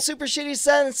song with Well, a super shitty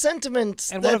sentiment.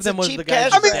 and one of That's them a was cheap the guy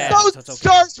cash I mean, Yeah, grab. so so it's okay.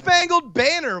 Star Spangled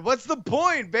Banner. What's the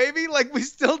point, baby? Like, we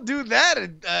still do that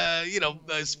at,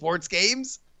 sports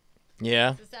games.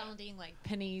 Yeah. Sounding like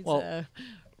Penny's Well-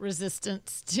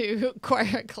 resistance to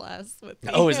choir class with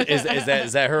me. Oh, is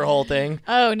that her whole thing?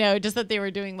 Oh no, just that they were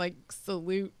doing like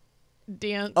salute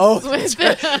dance. Oh, with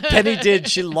that's right. Penny did.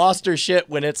 She lost her shit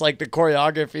when it's like the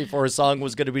choreography for her song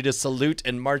was going to be to salute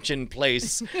and march in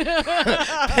place.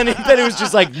 Penny was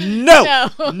just like, no.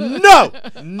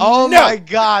 Oh my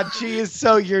God, she is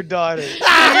so your daughter. She is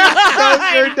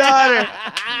so your daughter.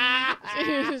 She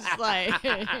was like,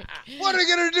 What are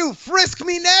you gonna do? Frisk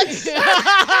me next?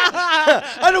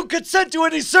 I don't consent to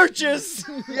any searches.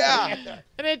 Yeah.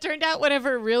 and it turned out one of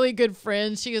her really good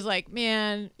friends. She was like,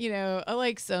 "Man, I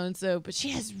like so and so, but she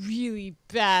has really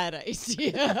bad ideas."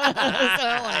 So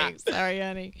I'm like, "Sorry,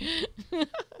 honey." Hey,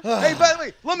 by the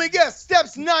way, let me guess.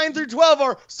 Steps 9 through 12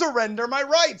 are surrender my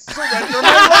rights, surrender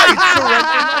my rights, surrender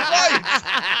my rights.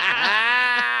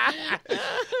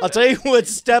 I'll tell you what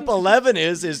step 11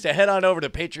 is to head on over to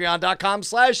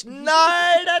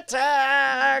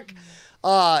patreon.com/nightattack.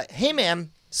 Hey,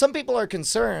 man, some people are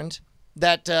concerned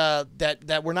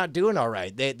that we're not doing all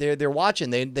right. They're watching.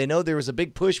 They know there was a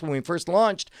big push when we first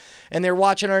launched, and they're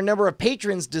watching our number of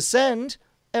patrons descend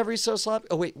every so sloppy.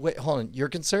 Oh, wait, hold on. You're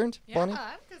concerned, Bonnie?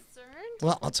 I'm concerned.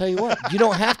 Well, I'll tell you what. You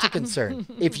don't have to concern.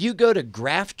 If you go to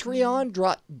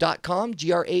graphtreon.com,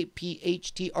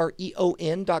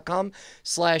 GRAPHTREON.com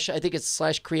 / I think it's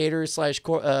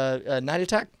 /creator / Night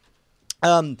Attack.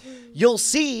 You'll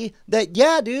see that,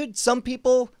 yeah, dude, some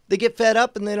people, they get fed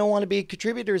up and they don't want to be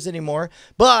contributors anymore.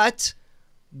 But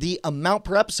the amount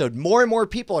per episode, more and more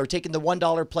people are taking the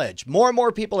 $1 pledge. More and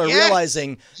more people are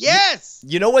realizing, yes,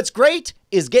 you know what's great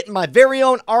is getting my very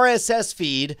own RSS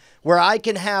feed where I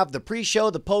can have the pre-show,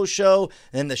 the post-show,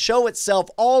 and the show itself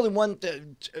all in one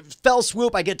fell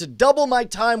swoop. I get to double my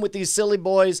time with these silly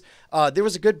boys. There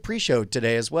was a good pre-show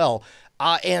today as well.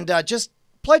 And just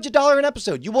pledge $1 an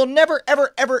episode. You will never,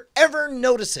 ever, ever, ever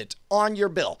notice it on your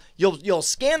bill. You'll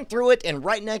scan through it, and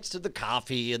right next to the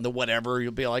coffee and the whatever,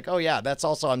 you'll be like, oh yeah, that's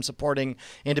also, I'm supporting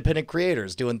independent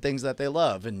creators doing things that they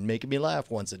love and making me laugh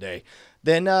once a day.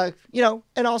 Then,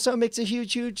 and also it makes a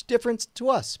huge, huge difference to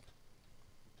us.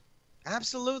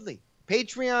 Absolutely.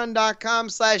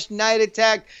 Patreon.com/Night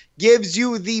Attack gives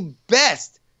you the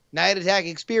best Night Attack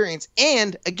experience.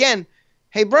 And again,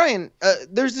 hey, Brian,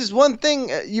 there's this one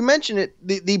thing, you mentioned it,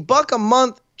 the $1 a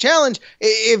month challenge.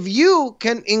 If you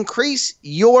can increase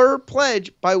your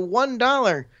pledge by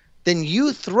 $1, then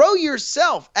you throw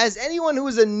yourself, as anyone who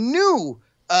is a new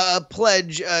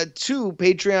pledge to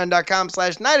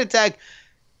patreon.com/Night Attack,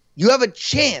 you have a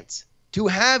chance to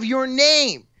have your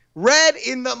name read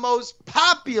in the most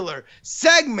popular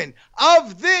segment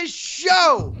of this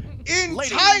show,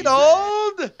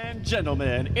 entitled... And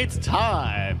gentlemen, it's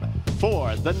time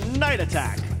for the Night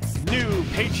Attack new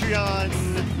Patreon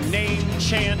name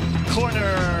chant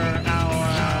corner hour.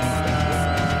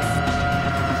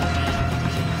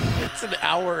 It's an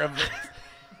hour of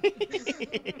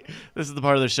it. This is the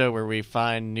part of the show where we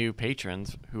find new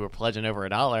patrons who are pledging over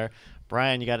 $1.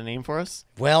 Brian, you got a name for us?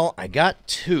 Well, I got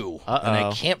two, and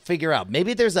I can't figure out.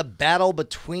 Maybe there's a battle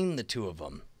between the two of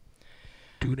them.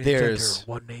 There's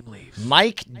one name leaves.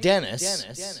 Mike Dennis.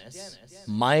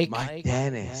 Mike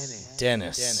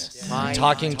Dennis. I'm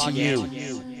talking to you.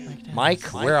 Mike,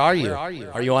 where are you?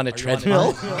 Are you on a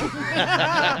treadmill?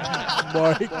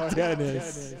 Mike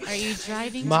Dennis. Are you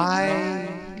driving?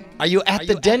 Are you at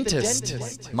the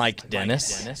dentist? Mike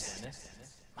Dennis.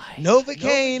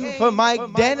 Novocaine for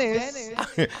Mike Dennis.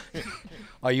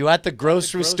 Are you at the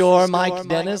grocery store, Mike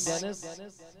Dennis?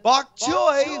 Bok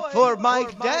choy for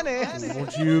Mike Dennis.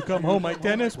 Won't you come home, Mike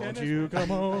Dennis? Won't you come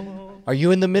home? Are you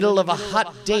in the middle of a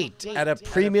hot date at a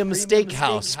premium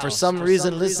steakhouse for some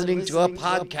reason listening to a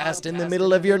podcast in the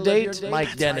middle of your date?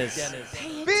 Mike Dennis.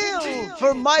 Bill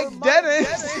for Mike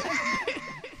Dennis.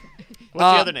 What's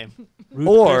the other name?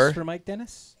 Or for Mike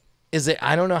Dennis? Is it?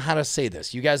 I don't know how to say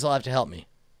this. You guys will have to help me.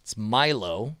 It's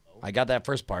Milo. I got that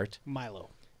first part. Milo.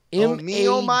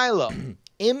 Milo.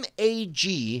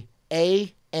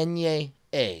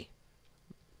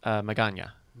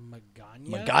 Maganya.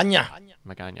 Maganya.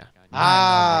 Maganya.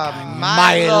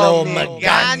 Milo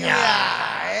Maganya.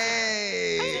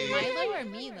 Hey. Milo or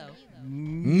Milo?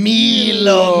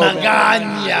 Milo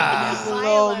Maganya.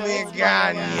 Milo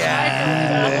Maganya.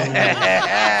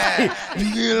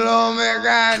 Milo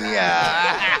Maganya.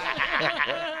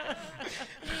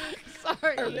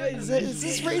 Sorry. Is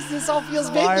this racist? This all feels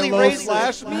vaguely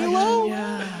racist. Milo?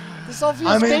 This all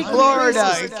feels I'm in vaguely Florida.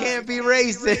 racist. It can't be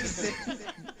racist.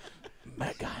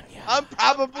 Maganya. I'm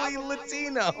probably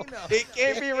Latino. It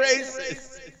can't be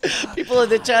racist. People in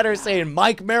the chat are saying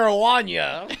Mike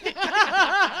Marijuana.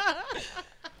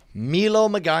 Milo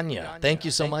Maganya. Thank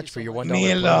you so much for your $1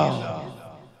 Milo.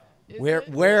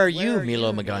 Where are you,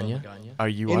 Milo Maganya? Are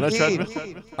you on a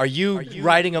treadmill? Are you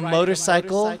riding a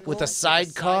motorcycle with a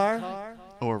sidecar?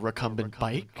 Or a recumbent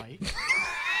bike?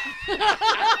 He's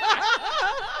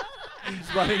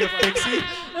running a fixie.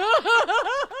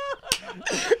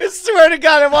 I swear to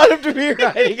God, I want him to be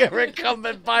riding a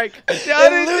recumbent bike.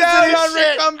 Shut it down on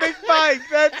recumbent bike.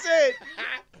 That's it.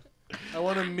 I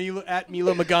want a Milo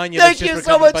Maganya. Thank you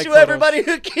so much to everybody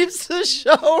who keeps the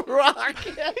show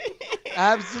rocking.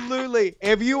 Absolutely.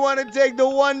 If you want to take the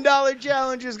 $1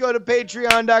 challenge, just go to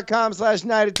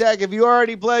patreon.com/Night Attack. If you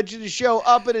already pledged to the show,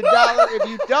 up at $1. If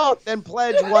you don't, then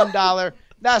pledge $1.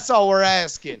 That's all we're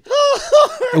asking.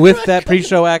 With that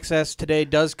pre-show access, today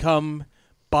does come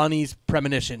Bonnie's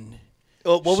premonition.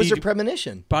 What was her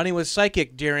premonition? Bonnie was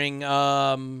psychic during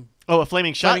a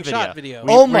flaming shot video.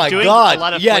 Oh my God! A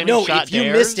lot of yeah, flaming no. shot If you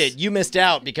dares. missed it, you missed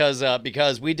out because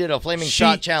we did a flaming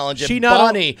shot challenge. And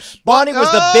Bonnie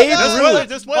was the Babe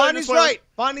Ruth. Bonnie's right.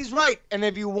 Bonnie's right. And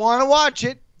if you want to watch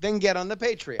it, then get on the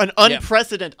Patreon. An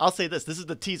unprecedented. I'll say this. This is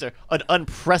the teaser. An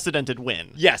unprecedented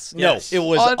win. Yes. Yes. No. It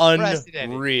was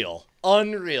Unprecedented. unreal.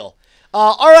 Unreal.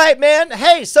 All right, man.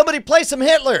 Hey, somebody play some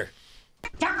Hitler.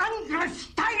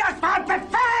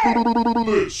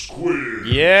 Blitz Quiz.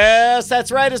 Yes,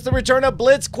 that's right. It's the return of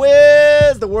Blitz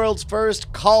Quiz, the world's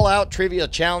first call-out trivia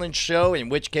challenge show. In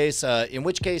which case,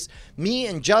 me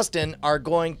and Justin are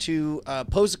going to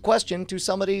pose a question to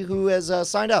somebody who has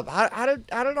signed up. How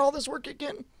did all this work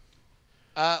again?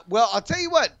 Well, I'll tell you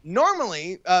what.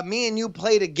 Normally, me and you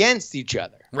played against each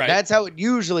other. Right. That's how it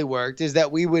usually worked, is that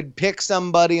we would pick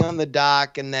somebody on the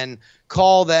dock and then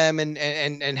call them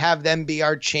and have them be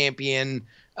our champion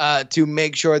to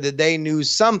make sure that they knew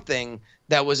something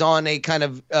that was on a kind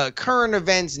of current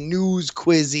events news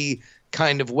quizzy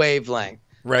kind of wavelength.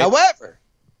 Right. However,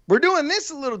 we're doing this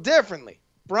a little differently.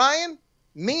 Brian,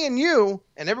 me and you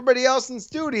and everybody else in the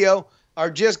studio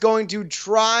are just going to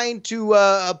try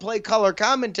to play color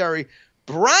commentary.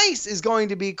 Bryce is going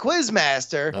to be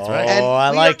quizmaster. That's right. Oh,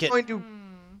 I like it.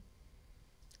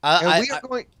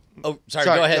 Oh, sorry.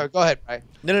 Go ahead. No, go ahead, Bryce.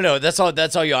 No. That's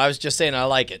all you. I was just saying I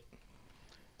like it.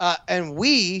 And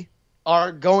we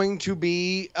are going to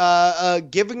be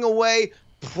giving away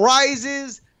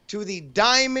prizes to the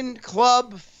Diamond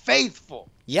Club faithful.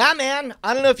 Yeah, man.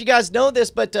 I don't know if you guys know this,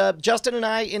 but Justin and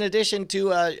I, in addition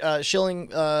to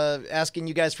shilling, asking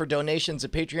you guys for donations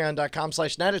at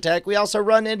patreon.com/nightattack, we also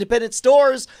run independent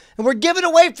stores, and we're giving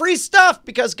away free stuff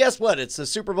because guess what? It's the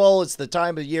Super Bowl. It's the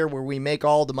time of year where we make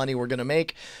all the money we're going to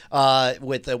make,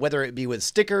 with whether it be with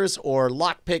stickers or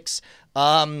lockpicks.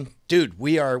 Dude,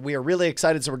 we are really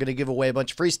excited, so we're going to give away a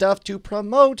bunch of free stuff to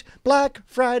promote Black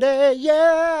Friday.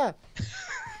 Yeah.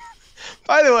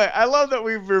 By the way, I love that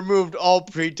we've removed all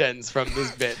pretense from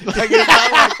this bit. Like, it's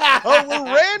not like, oh,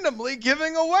 we're randomly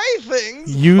giving away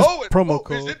things. Use promo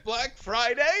code. Is it Black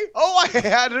Friday? Oh, I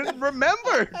hadn't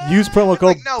remembered. Use promo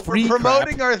code. Like, no, we're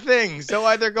promoting our things. So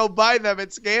either go buy them at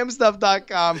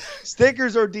scamstuff.com,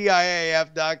 stickers or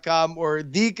DIAF.com, or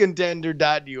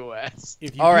thecontender.us.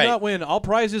 If you do not win, all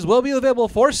prizes will be available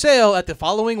for sale at the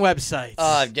following websites.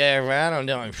 Yeah, I don't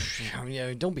know.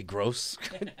 Yeah, don't be gross.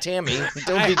 Tammy,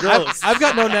 don't be gross. I've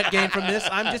got no net gain from this.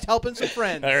 I'm just helping some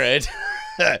friends. All right.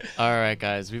 All right,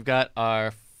 guys. We've got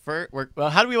our first. Well,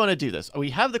 how do we want to do this?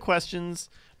 We have the questions,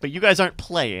 but you guys aren't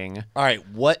playing. All right.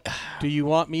 What do you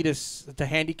want me to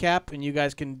handicap, and you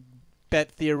guys can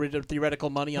bet theoretical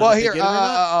money on? Well, here,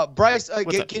 not? Bryce,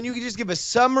 can you just give a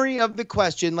summary of the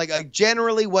question, like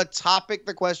generally what topic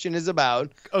the question is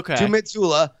about? Okay. To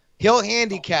Mitsula, he'll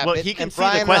handicap it, he can and see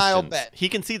Brian the questions. and I'll bet. He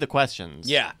can see the questions.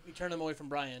 Yeah. We turn them away from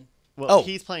Brian. Well,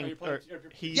 he's playing.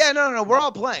 Yeah, no, we're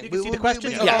all playing. You can see the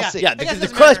questions.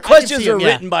 The questions are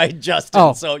written by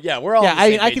Justin. So yeah, we're all. Yeah,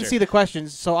 I can see the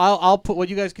questions. So I'll put what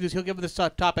you guys can do is he'll give this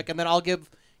topic, and then I'll give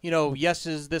yes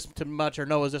is this too much or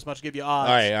no is this much. Give you odds.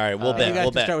 All right, we'll bet. You guys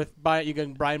we'll can bet. start with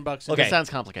Brian Bucks. Okay, this sounds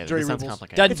complicated.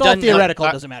 It's all theoretical.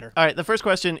 It doesn't matter. All right, the first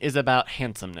question is about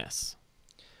handsomeness.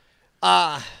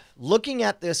 Looking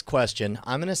at this question,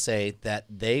 I'm going to say that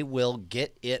they will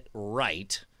get it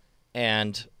right,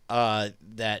 and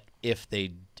that if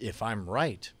I'm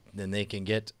right, then they can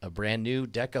get a brand new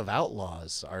deck of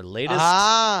Outlaws, our latest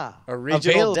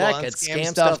original deck at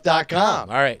scamstuff.com.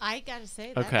 All right. I gotta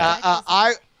say, okay.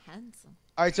 Handsome.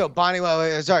 All right, so Bonnie,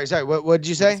 sorry. What did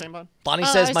you say? Bonnie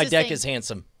says my deck is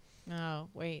handsome. Oh,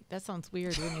 wait, that sounds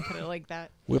weird when you put it like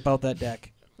that. Whip out that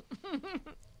deck.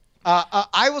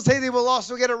 I will say they will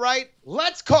also get it right.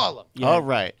 Let's call them. Yeah. All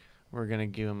right. We're going to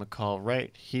give him a call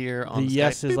right here on the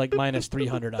yes is like minus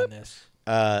 300 on this.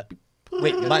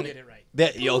 Wait, mine, get it right.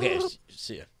 Okay,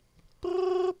 see ya.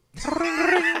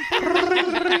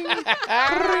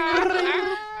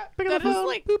 That is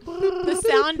like the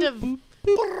sound of.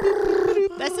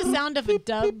 That's the sound of a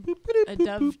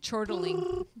dove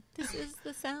chortling. This is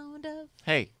the sound of.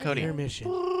 Hey, Cody. Intermission.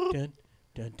 Dun,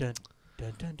 dun, dun.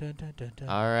 Dun, dun, dun, dun, dun, dun.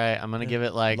 All right, I'm gonna give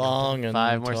it like long and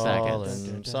 5 more tall seconds.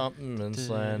 And something and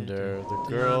slender. The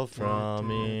girl from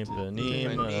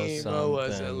Ipanema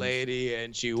was a lady,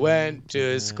 and she went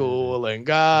to school and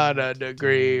got a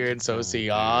degree in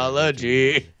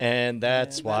sociology. And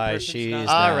that's why she's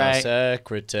all right.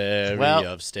 Secretary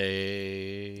of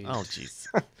State. Oh, jeez.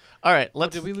 All right,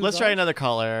 let's try another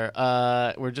caller.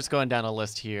 We're just going down a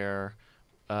list here,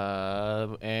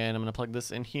 and I'm gonna plug this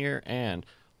in here and.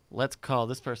 Let's call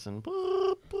this person.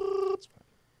 Oh,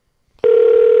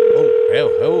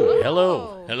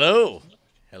 hello. Hello.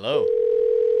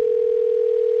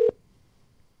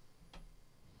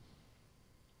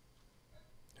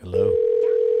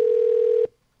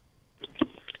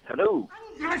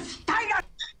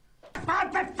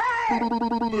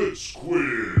 Blitz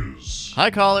Quiz.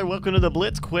 Hi, caller. Welcome to the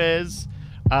Blitz Quiz.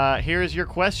 Here is your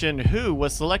question. Who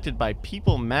was selected by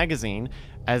People magazine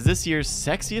as this year's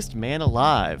sexiest man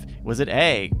alive? Was it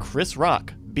A, Chris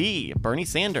Rock, B, Bernie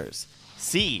Sanders,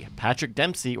 C. Patrick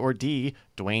Dempsey, or D.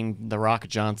 Dwayne The Rock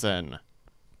Johnson?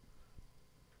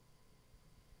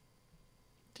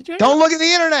 Did you? Don't look at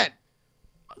the internet.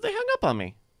 They hung up on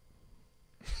me.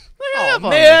 Oh,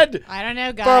 man. I don't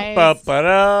know, guys.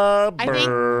 Ba-ba-ba-da,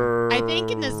 I think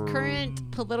in this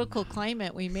current political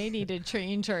climate, we may need to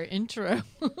change our intro.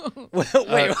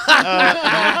 Wait.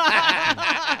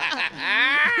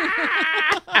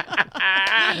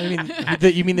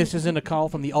 You mean this isn't a call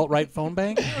from the alt-right phone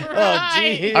bank? Oh,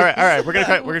 geez. All right. We're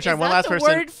gonna try one last person.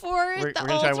 Word for it? We're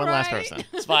gonna try one last person.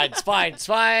 It's fine.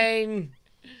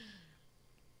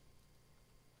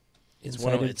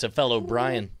 It's a fellow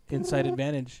Brian. Inside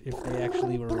advantage if they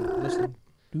actually were listening.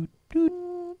 Doot, doot.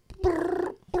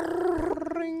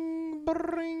 Bring,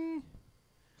 bring.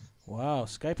 Wow,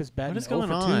 Skype is bad. What is and 0 going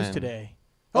for 2s on? today.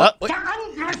 Blitz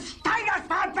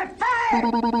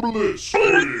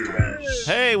Quiz.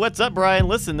 Hey, what's up, Brian?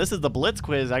 Listen, this is the Blitz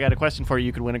Quiz. I got a question for you.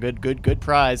 You could win a good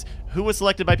prize. Who was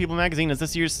selected by People Magazine as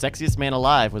this year's sexiest man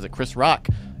alive? Was it Chris Rock,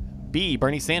 B.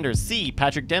 Bernie Sanders, C.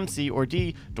 Patrick Dempsey, or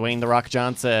D. Dwayne The Rock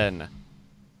Johnson?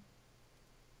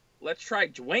 Let's try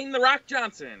Dwayne The Rock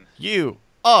Johnson. You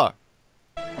are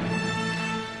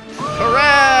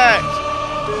correct.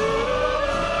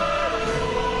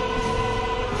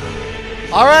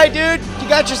 All right, dude. You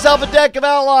got yourself a deck of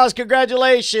outlaws.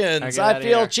 Congratulations. Get I outta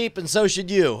feel here. cheap, and so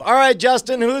should you. All right,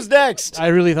 Justin, who's next? I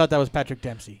really thought that was Patrick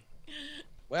Dempsey.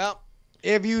 Well,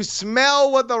 if you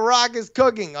smell what The Rock is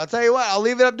cooking, I'll tell you what, I'll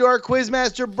leave it up to our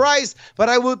quizmaster, Bryce, but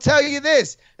I will tell you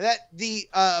this, that the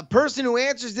person who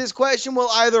answers this question will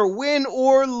either win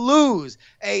or lose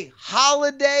a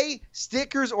holiday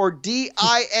stickers or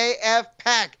DIAF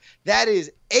pack. That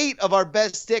is 8 of our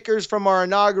best stickers from our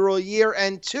inaugural year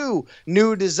and 2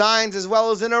 new designs, as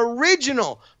well as an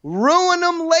original Ruin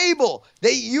 'em label.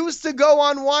 They used to go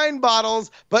on wine bottles,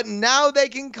 but now they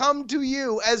can come to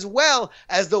you, as well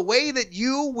as the way that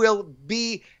you will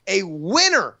be a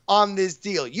winner on this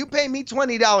deal. You pay me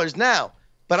 $20 now,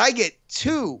 but I get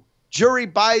 2 Jury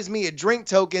Buys Me a Drink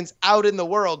tokens out in the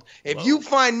world. If you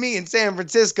find me in San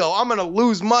Francisco, I'm going to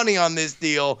lose money on this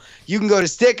deal. You can go to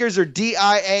stickers or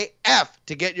DIAF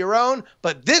to get your own,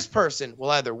 but this person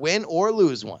will either win or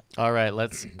lose one. All right,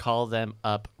 let's call them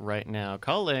up right now.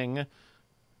 Calling.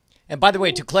 And by the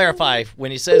way, to clarify,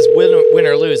 when he says win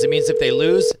or lose, it means if they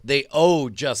lose, they owe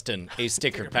Justin a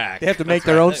sticker pack. They have to make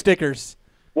their own stickers.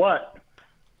 What?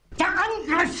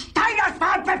 Blitz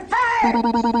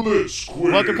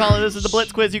Quiz. Welcome, caller. This is the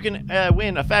Blitz Quiz. You can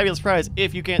win a fabulous prize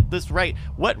if you get this right.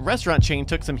 What restaurant chain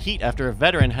took some heat after a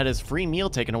veteran had his free meal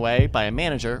taken away by a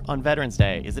manager on Veterans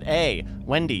Day? Is it A,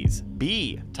 Wendy's,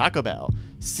 B, Taco Bell,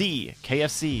 C,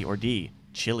 KFC, or D,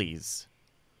 Chili's?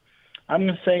 I'm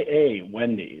going to say A,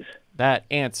 Wendy's. That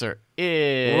answer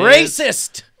is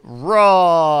Racist!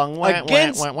 wrong.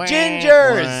 Against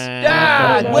gingers!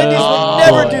 Wendy's would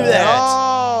never do that!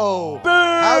 Oh,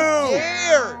 how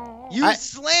dare you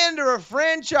slander a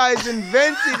franchise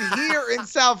invented here in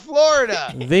South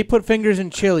Florida. They put fingers in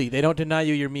chili. They don't deny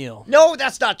you your meal. No,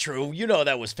 that's not true. You know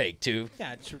that was fake, too.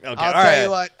 Yeah, true. Okay, I'll tell you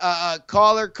what,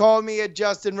 caller, call me at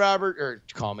email me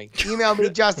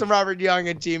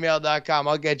justinrobertyoung@gmail.com.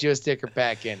 I'll get you a sticker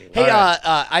pack anyway. Hey,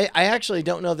 I actually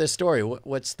don't know this story.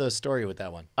 What's the story with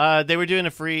that one? They were doing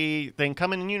a free thing.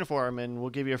 Come in uniform, and we'll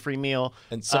give you a free meal.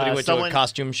 And somebody went to a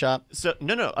costume shop? So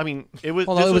no. I mean, it was.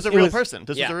 Well, this no, was a it real was- person.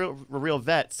 This Yeah. was a real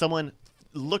vet. Someone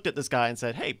looked at this guy and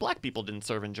said, "Hey, black people didn't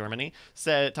serve in Germany."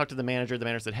 Talked to the manager. The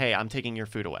manager said, "Hey, I'm taking your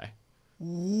food away."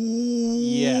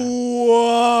 Yeah.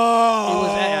 Whoa! It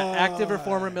was active or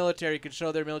former military could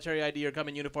show their military ID or come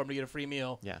in uniform to get a free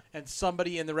meal. Yeah. And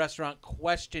somebody in the restaurant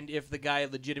questioned if the guy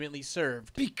legitimately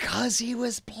served. Because he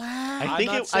was black. I think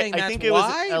I'm not it. saying I that's think it was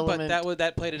why, an element. but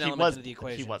that played an he element was into the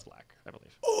equation. He was black, I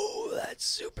believe. Oh, that's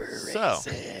super So-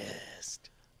 racist.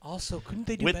 Also, couldn't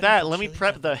they do With better that, than let me chili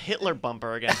prep pepper? the Hitler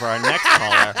bumper again for our next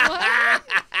caller.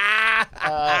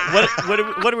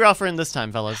 What are we offering this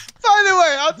time, fellas? By the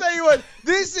way, I'll tell you what,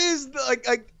 this is like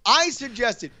I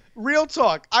suggested, real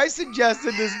talk, I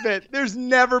suggested this bit. There's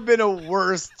never been a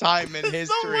worse time in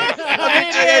history.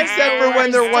 Except for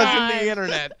when there wasn't the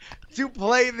internet. To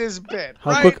play this bit,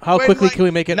 How right? how When, quickly like, can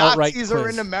we make an outright Nazis are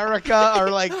quiz? in America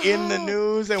are like in the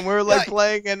news, and we're like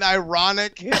playing an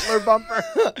ironic Hitler bumper.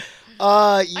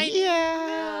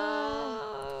 Yeah.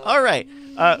 All right.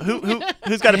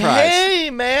 Who's got a prize? Hey,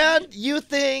 man, you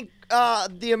think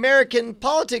the American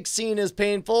politics scene is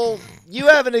painful? You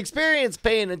haven't experienced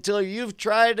pain until you've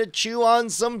tried to chew on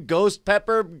some ghost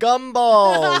pepper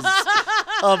gumballs.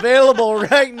 Available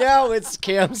right now at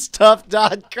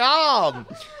scamstuff.com.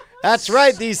 That's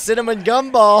right. These cinnamon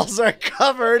gumballs are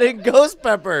covered in ghost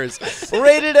peppers.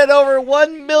 Rated at over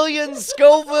 1 million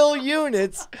Scoville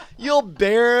units, you'll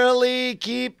barely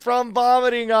keep from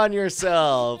vomiting on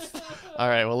yourself. All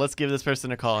right, well, let's give this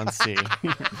person a call and see.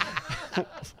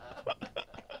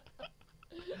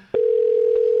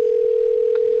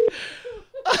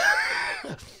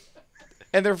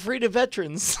 And they're free to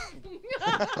veterans.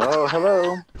 Oh,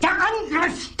 hello.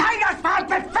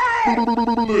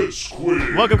 Blitz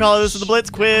Quiz. Welcome, caller. This is the Blitz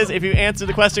Quiz. If you answer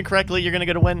the question correctly, you're going to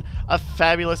get to win a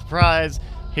fabulous prize.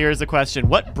 Here's the question.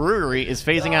 What brewery is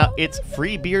phasing out its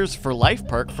free beers for life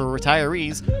perk for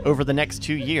retirees over the next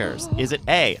 2 years? Is it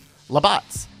A,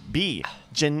 Labatt's, B,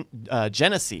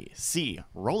 Genesee, C,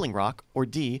 Rolling Rock, or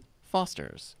D,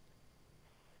 Foster's?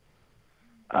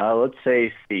 Let's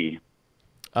say C.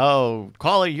 Oh,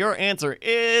 caller, your answer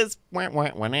is... Thanks for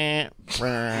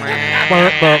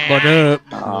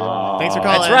calling.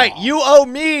 That's right. You owe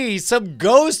me some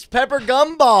ghost pepper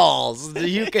gumballs.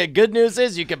 Good news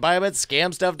is you can buy them at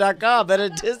scamstuff.com at a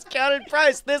discounted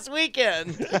price this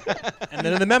weekend. And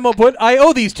then in the memo put, I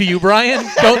owe these to you, Brian.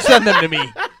 Don't send them to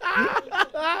me.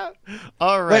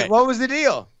 All right. Wait, what was the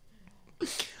deal?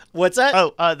 What's that?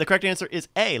 Oh, the correct answer is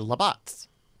A, Labatt's.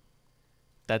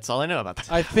 That's all I know about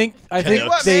this. I think What,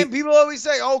 they. man? People always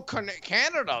say, "Oh,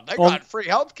 Canada, they got free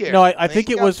health care." No, I think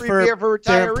it was for beer for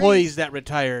their retirees. employees that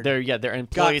retired. Their got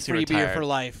employees who free beer retired. for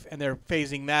life, and they're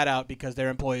phasing that out because their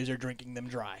employees are drinking them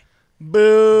dry.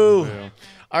 Boo.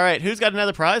 All right, who's got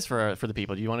another prize for the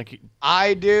people? Do you want to?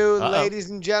 I do, Uh-oh. ladies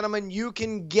and gentlemen. You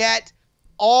can get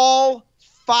all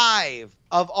 5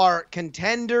 of our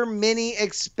contender mini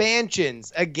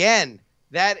expansions. Again,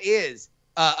 that is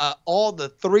all the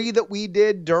 3 that we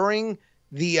did during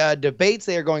the debates.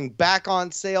 They are going back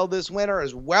on sale this winter,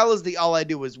 as well as the All I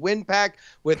Do Is Win pack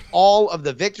with all of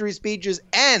the victory speeches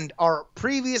and our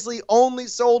previously only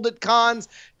sold at cons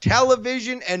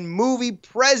television and movie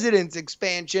presidents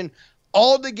expansion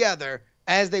all together,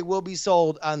 as they will be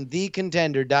sold on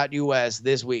thecontender.us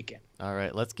this weekend. All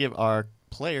right, let's give our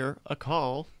player a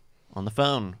call on the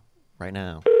phone right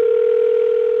now.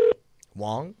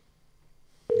 Wong?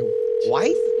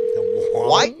 Wife?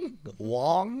 Wong?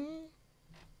 Wong?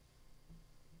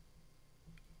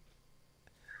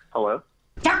 Hello.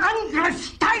 Blitz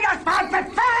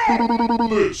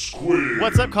Quiz.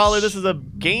 What's up, caller? This is a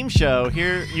game show.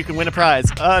 Here you can win a prize.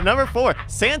 Number 4,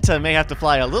 Santa may have to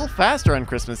fly a little faster on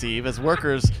Christmas Eve as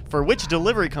workers for which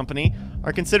delivery company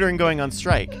are considering going on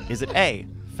strike? Is it A,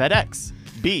 FedEx,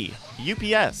 B,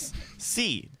 UPS,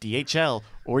 C, DHL,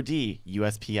 or D,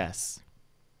 USPS?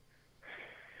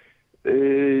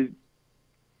 A,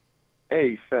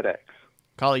 FedEx.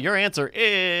 Caller, your answer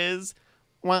is...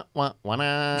 Good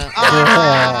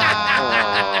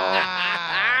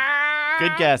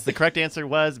guess. The correct answer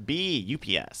was B,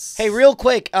 UPS. Hey, real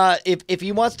quick, if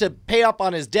he wants to pay up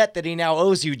on his debt that he now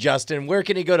owes you, Justin, where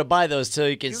can he go to buy those so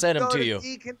he can send them to you?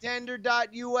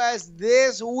 thecontender.us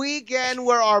this weekend,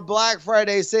 where our Black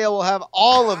Friday sale will have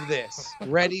all of this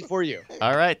ready for you.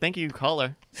 All right. Thank you,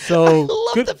 caller. So I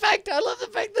love the fact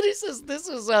that he says this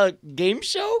is a game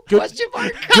show? Question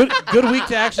mark. good week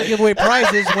to actually give away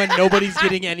prizes when nobody's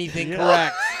getting anything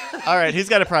correct. All right. Who's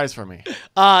got a prize for me?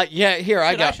 Yeah, here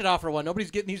I should offer one.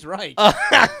 Nobody's getting these right.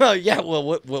 Yeah, well,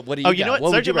 what do you got? You know what?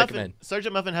 What would Sergeant you Muffin, recommend?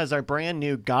 Sergeant Muffin has our brand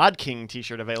new God King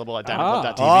t-shirt available at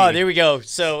dynaclub.tv. Oh, there we go.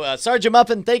 So, Sergeant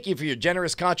Muffin, thank you for your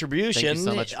generous contribution. Thank you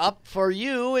so much. Up for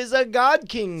you is a God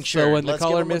King shirt. So when the Let's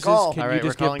caller give him a misses, call. can All you right,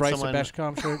 just we're give Bryce calling a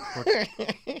Beshcom shirt?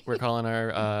 We're calling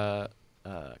our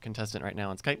contestant right now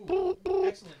on Skype.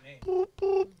 Excellent name.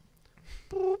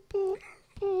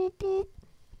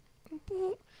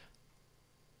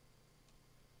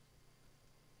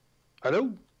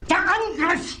 Hello?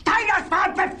 Blitz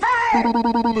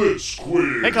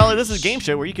Quiz. Hey, caller, this is a game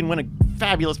show where you can win a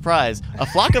fabulous prize. A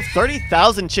flock of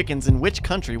 30,000 chickens in which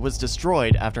country was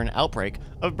destroyed after an outbreak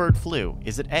of bird flu?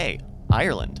 Is it A,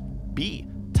 Ireland, B,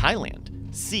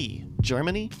 Thailand, C,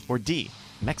 Germany, or D,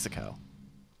 Mexico?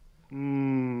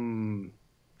 I'm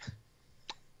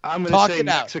going Talk to say it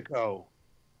out. Mexico.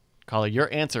 Caller,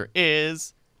 your answer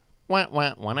is... I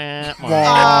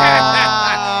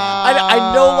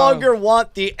no longer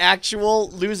want the actual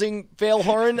losing fail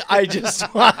horn. I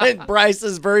just want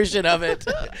Bryce's version of it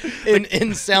in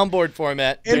soundboard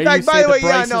format. In Dare fact, you by say the way,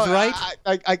 that Bryce is right?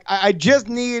 I just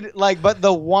need but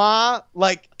the wah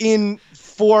in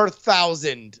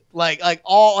 4,000, just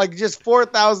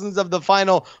 4,000s of the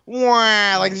final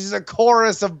wah, just a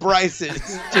chorus of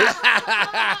Bryce's.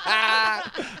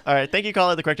 All right, thank you,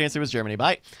 caller. The correct answer was Germany.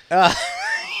 Bye.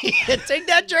 Take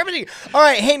that, Germany. All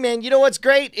right, hey, man, you know what's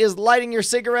great is lighting your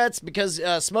cigarettes because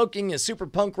smoking is super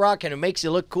punk rock and it makes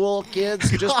you look cool, kids.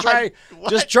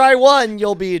 Just try one.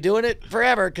 You'll be doing it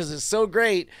forever because it's so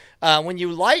great. When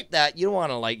you light that, you don't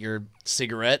want to light your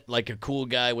cigarette like a cool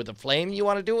guy with a flame. You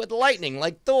want to do it with lightning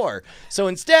like Thor. So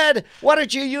instead, why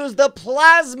don't you use the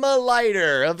plasma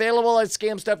lighter? Available at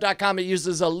scamstuff.com. It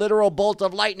uses a literal bolt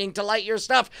of lightning to light your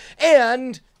stuff.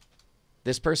 And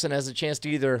this person has a chance to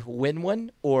either win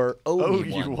one or owe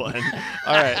you one.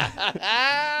 All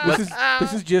right.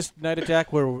 This is just Night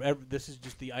Attack where this is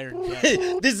just the Iron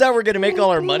Cat. This is how we're going to make all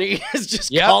our money. It's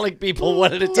just calling people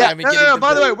one at a time. And No,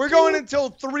 by the way, we're going until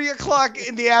 3 o'clock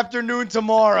in the afternoon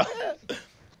tomorrow.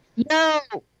 Blitz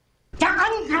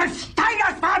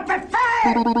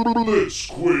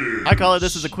Quiz. Hi, caller.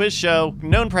 This is a quiz show.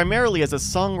 Known primarily as a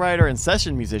songwriter and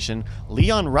session musician,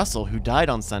 Leon Russell, who died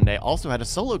on Sunday, also had a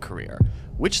solo career.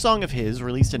 Which song of his,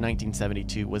 released in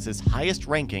 1972, was his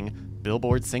highest-ranking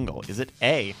Billboard single? Is it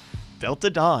A, Delta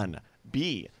Dawn,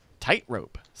 B,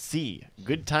 Tightrope, C,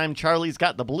 Good Time Charlie's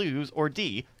Got the Blues, or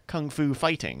D, Kung Fu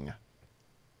Fighting?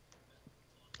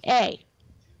 A.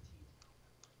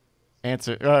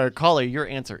 Caller, your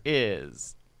answer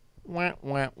is...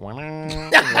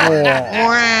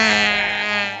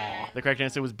 The correct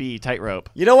answer was B,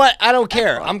 Tightrope. You know what? I don't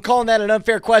care. I'm calling that an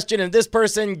unfair question, and this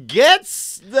person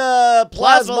gets the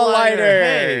plasma lighter.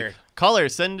 Hey, caller,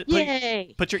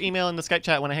 Yay. put your email in the Skype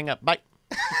chat when I hang up. Bye.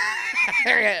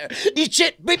 Eat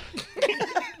shit. Beep.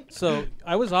 So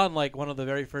I was on like one of the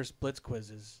very first Blitz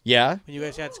quizzes Yeah? when you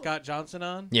guys had Scott Johnson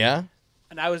on, Yeah?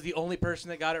 and I was the only person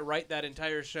that got it right that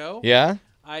entire show. Yeah?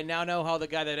 I now know how the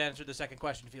guy that answered the second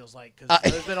question feels like because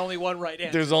there's been only one right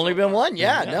answer. There's only been one?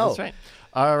 Yeah, no. That's right.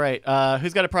 All right.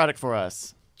 Who's got a product for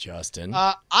us? Justin.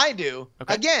 I do.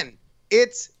 Okay. Again,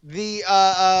 it's the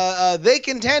They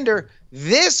Contender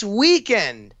this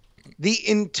weekend. The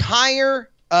entire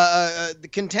the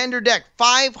contender deck,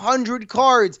 500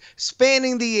 cards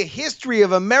spanning the history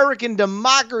of American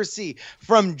democracy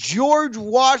from George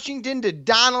Washington to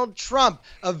Donald Trump,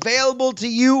 available to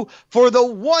you for the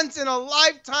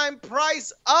once-in-a-lifetime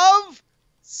price of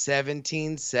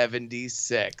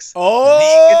 $17.76.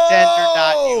 Oh!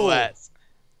 TheContender.us.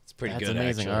 It's pretty That's good,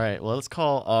 amazing. actually. All right. Well, let's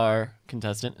call our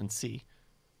contestant and see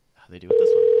how they do with this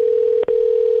one.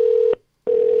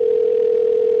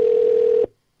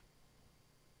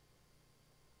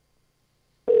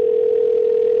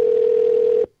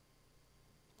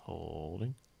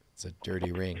 Holding. It's a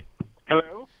dirty ring.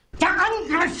 Hello?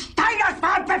 Blitz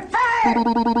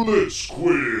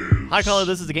Quiz. Hi, caller.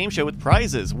 This is a game show with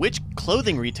prizes. Which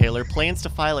clothing retailer plans to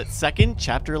file its second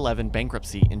Chapter 11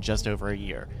 bankruptcy in just over a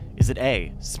year? Is it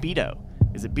A, Speedo?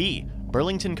 Is it B,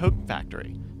 Burlington Coat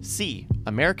Factory? C,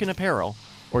 American Apparel?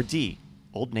 Or D,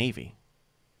 Old Navy?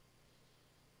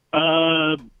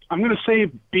 I'm going to say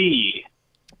B.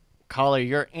 Caller,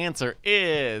 your answer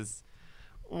is...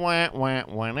 The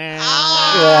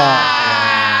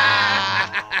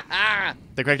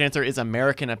correct answer is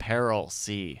American Apparel,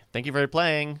 C. Thank you for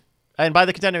playing. And buy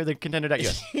the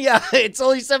contender.us. Yeah, it's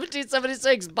only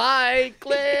 1776. Bye.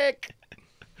 Click.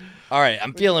 All right,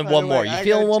 I'm feeling one more. You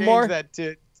feeling one more? That to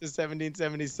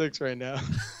 1776 right now.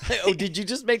 Oh, did you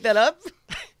just make that up?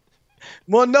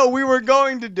 Well, no, we were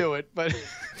going to do it, but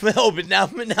No, but now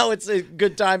it's a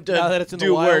good time to Now that it's in the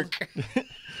do wild. work.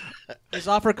 Is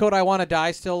offer code I want to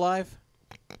die still live?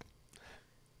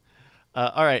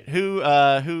 All right,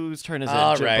 whose turn is it?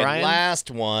 All right, Brian? last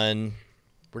one.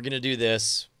 We're going to do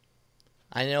this.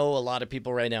 I know a lot of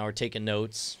people right now are taking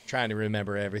notes, trying to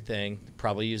remember everything,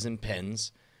 probably using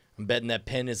pens. I'm betting that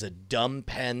pen is a dumb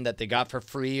pen that they got for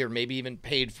free or maybe even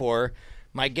paid for.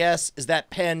 My guess is that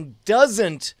pen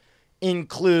doesn't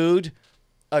include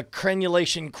a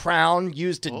crenulation crown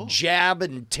used to jab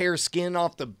and tear skin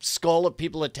off the skull of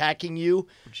people attacking you,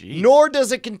 nor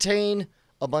does it contain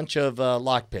a bunch of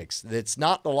lockpicks. It's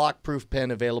not the lock-proof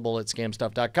pen available at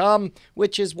scamstuff.com,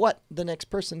 which is what the next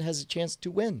person has a chance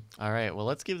to win. All right, well,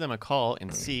 let's give them a call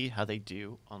and see how they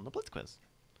do on the Blitz Quiz.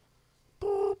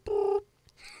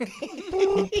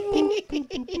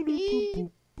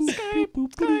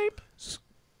 Skype.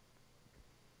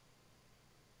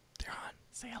 They're on.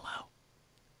 Say hello.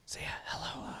 Say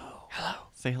hello. Hello.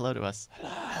 Say hello to us.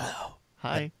 Hello.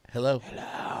 Hi. Hello.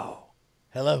 Hello.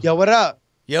 Hello. yo, what up?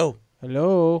 Yo.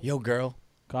 Hello, Yo, girl.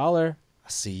 caller. I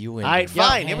see you in All right, there.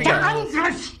 fine. Here we go.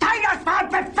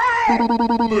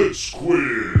 Blitz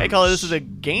Quiz. Hey, caller, this is a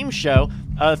game show.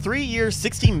 A 3-year,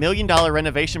 $60 million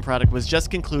renovation project was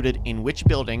just concluded in which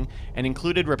building and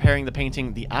included repairing the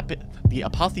painting The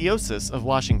Apotheosis of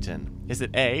Washington? Is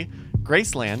it A,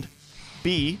 Graceland,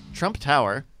 B, Trump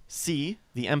Tower, C,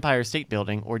 the Empire State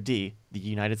Building, or D, the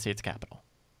United States Capitol?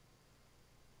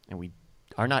 And we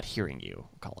are not hearing you,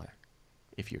 caller,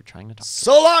 if you're trying to talk.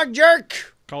 So long,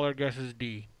 jerk! Caller guesses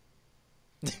D.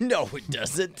 No, it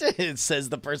doesn't. It says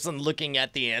the person looking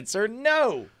at the answer,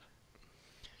 no.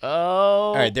 Oh.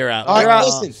 All right, they're out. All They're right, out.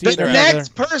 listen. See you The there,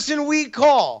 next person we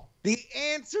call, the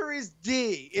answer is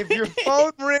D. If your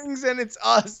phone rings and it's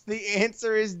us, the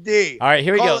answer is D. All right,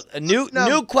 here we Call go. us. A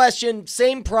new question,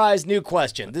 same prize, new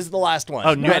question. This is the last one.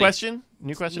 Oh, new Ready? question?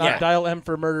 New question? Not Yeah. dial M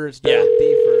for murder. It's Yeah. dial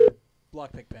D for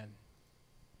block pick pen.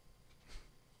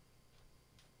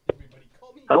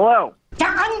 Hello.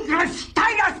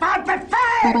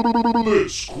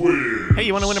 Blitz Quiz. Hey,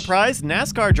 you want to win a prize?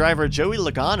 NASCAR driver Joey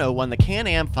Logano won the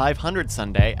Can-Am 500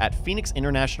 Sunday at Phoenix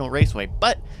International Raceway,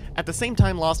 but at the same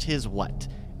time lost his what?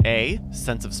 A,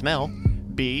 sense of smell,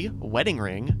 B, wedding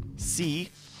ring, C,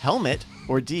 helmet,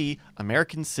 or D,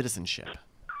 American citizenship?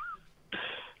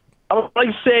 I would like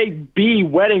to say B,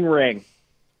 wedding ring.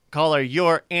 Caller,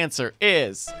 your answer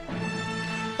is...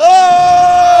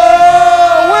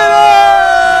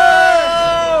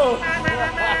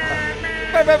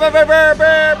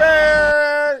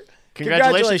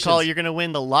 Congratulations, caller. You're going to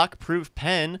win the lock-proof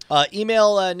pen.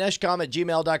 Email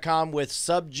neshcom@gmail.com with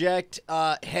subject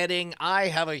heading, I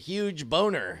have a huge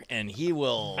boner, and he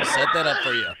will set that up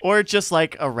for you. Or just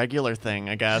like a regular thing,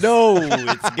 I guess. No,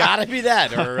 it's got to be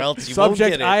that, or else you won't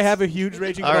Subject, get it. I have a huge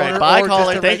raging All boner. right, bye, or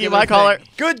caller. just a Thank you, regular bye, caller. thing.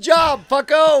 Good job,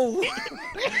 fucko!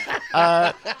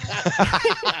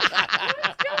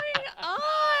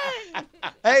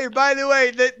 Hey, by the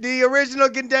way, the original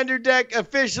Contender deck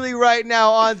officially right now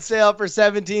on sale for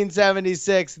 $17.76.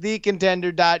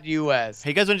 Thecontender.us. Hey,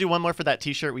 you guys want to do one more for that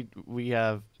T-shirt? We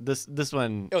have this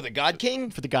one Oh, the God King?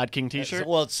 for the God King T-shirt.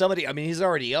 Well, somebody, I mean, he's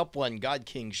already up one God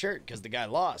King shirt because the guy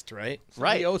lost, right?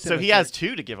 Right. owes him So a he shirt. has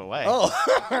two to give away. Oh,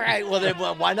 all right. Well, then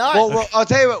why not? Well, I'll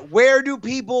tell you what. Where do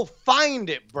people find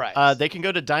it, Bryce? They can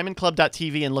go to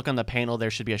diamondclub.tv and look on the panel.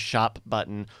 There should be a shop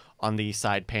button on the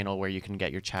side panel where you can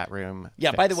get your chat room.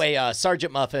 Yeah, by the fixed. way,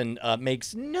 Sergeant Muffin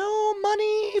makes no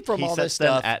money from He all sets this them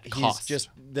stuff. at He's cost. just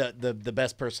the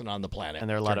best person on the planet. And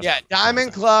there are a lot of yeah,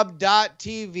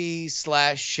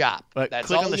 diamondclub.tv/shop. But That's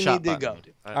click all on the you shop need to button. go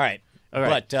to. All right. All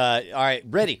right. But, all right,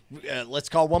 ready. Let's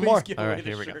call one more. Please give All away right, the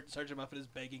here we go. shirt. Sergeant Muffin is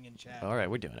begging in chat. All right,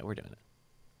 we're doing it. We're doing it.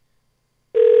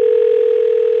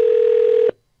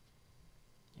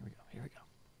 Here we go. Here we go.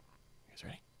 You guys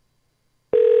ready?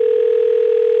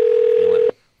 Feeling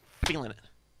it. Feeling it.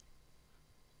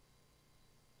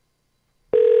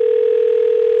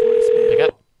 Pick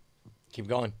up. Keep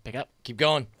going. Pick up. Keep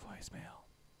going. Voicemail.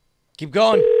 Keep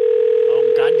going.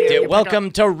 Oh, goddamn.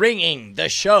 Welcome to Ringing the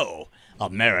Show,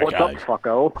 America. What's up,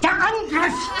 fucko?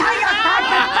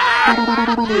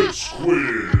 Blitz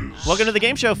Quiz. Welcome to the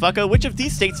game show, fucko. Which of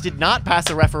these states did not pass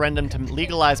a referendum to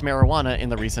legalize marijuana in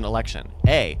the recent election?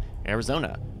 A,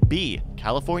 Arizona. B,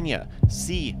 California.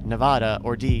 C, Nevada.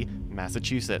 Or D,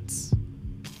 Massachusetts?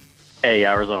 A,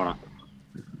 Arizona.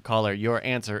 Caller, your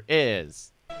answer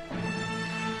is...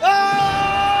 Oh!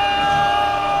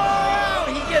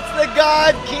 He gets the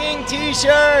God King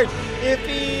T-shirt if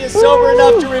he is sober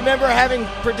enough to remember having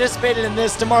participated in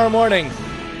this tomorrow morning.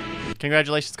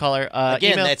 Congratulations, caller.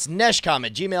 Again, email- that's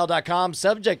neshcom@gmail.com.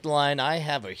 Subject line, I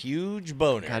have a huge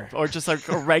boner. God, or just like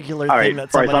a regular All thing right,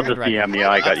 that Bryce, someone I'll could just write. DM you.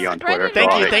 I got you on Twitter.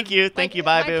 Thank so you, I- thank you,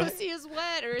 bye, boo. My pussy is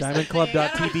wet or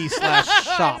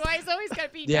Diamondclub.tv/shop. Why is it always got to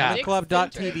be Yeah.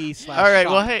 Diamondclub.tv/shop. All right,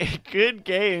 well, hey, good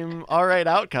game. All right,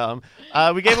 outcome.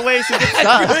 We gave away some good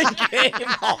stuff. Good game.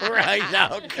 All right,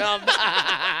 outcome.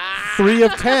 3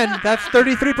 of 10. That's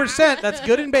 33%. That's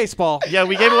good in baseball. Yeah,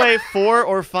 we gave away 4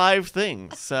 or 5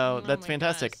 things, so that's my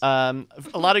fantastic. gosh.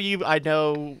 A lot of you I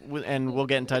know, and we'll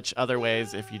get in touch other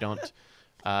ways if you don't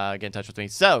get in touch with me.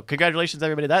 So, congratulations,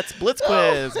 everybody. That's Blitz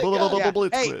Quiz. Yeah.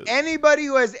 Blitz Hey, Quiz. anybody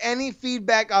who has any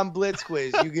feedback on Blitz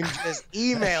Quiz, you can just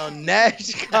email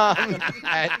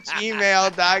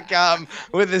neshcom@gmail.com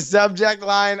with the subject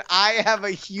line, I have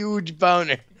a huge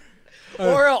boner.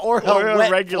 or a or a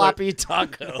wet regular- floppy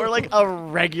taco. Or like a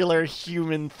regular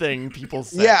human thing people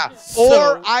say. Yeah, So-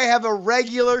 or I have a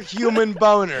regular human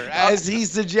boner, as he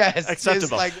suggests. Acceptable.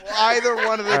 It's like either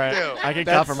one of the All right, two. I can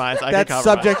That's- compromise. I can That's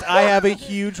compromise. subject. I have a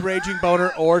huge raging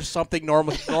boner, or something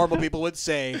normal people would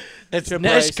say. It's to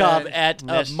Bryce Neshcom and- at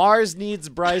Nesh-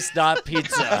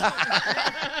 marsneedsbryce.pizza.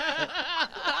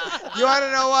 You want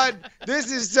to know what?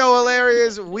 This is so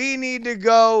hilarious. We need to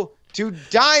go to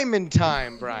Diamond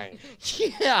Time, Brian.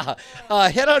 Yeah.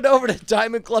 Head on over to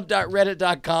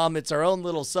diamondclub.reddit.com. It's our own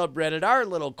little subreddit, our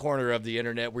little corner of the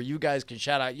internet where you guys can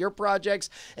shout out your projects,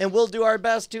 and we'll do our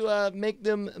best to make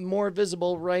them more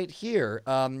visible right here.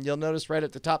 You'll notice right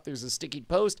at the top there's a sticky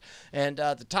post, and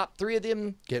the top 3 of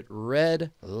them get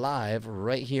read live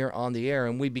right here on the air.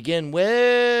 And we begin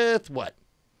with what?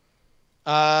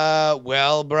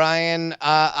 Well, Brian,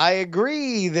 I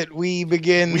agree that we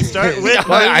begin. We start with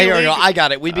I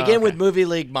got it. We begin with Movie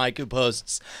League Mike, who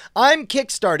posts, I'm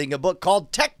kickstarting a book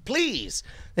called Tech Please.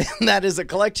 And that is a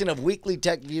collection of weekly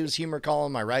tech views humor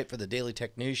column I write for the Daily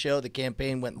Tech News Show. The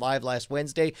campaign went live last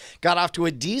Wednesday, got off to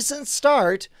a decent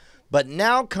start, but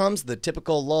now comes the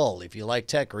typical lull. If you like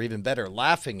tech, or even better,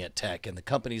 laughing at tech and the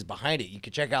companies behind it, you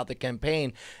can check out the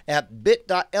campaign at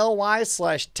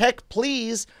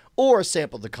bit.ly/techplease, or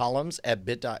sample the columns at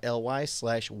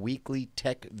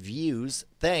bit.ly/weeklytechviews.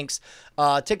 Thanks.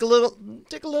 Take a little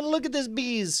look at this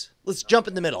bees. Let's jump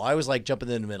in the middle. I always like jumping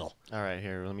in the middle. All right,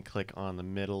 here. Let me click on the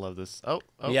middle of this. Oh.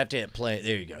 You have to hit play.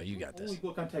 There you go. You got this. Only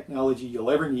book on technology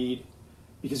you'll ever need,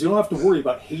 because you don't have to worry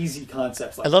about hazy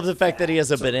concepts. Like I love the fact that he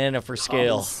has a banana for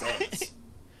scale.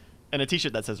 And a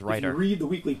T-shirt that says writer. If you read the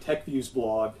weekly Tech Views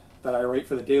blog that I write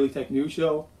for the Daily Tech News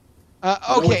Show.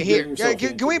 Okay, here.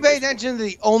 Can we pay attention to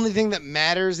the only thing that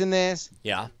matters in this?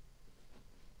 Yeah.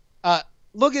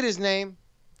 Look at his name.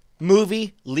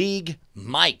 Movie League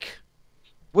Mike.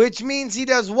 Which means he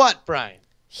does what, Brian?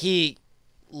 He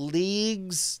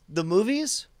leagues the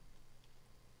movies?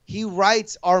 He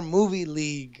writes our Movie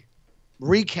League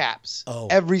recaps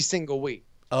every single week.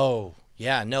 Oh,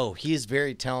 yeah, no, he is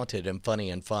very talented and funny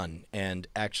and fun, and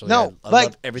actually, I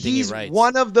love everything he writes. He's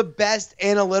one of the best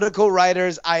analytical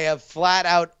writers I have flat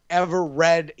out ever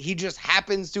read. He just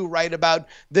happens to write about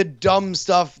the dumb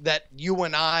stuff that you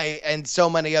and I and so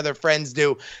many other friends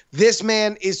do. This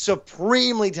man is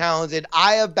supremely talented.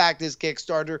 I have backed his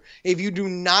Kickstarter. If you do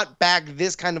not back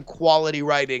this kind of quality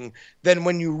writing, then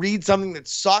when you read something that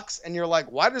sucks and you're like,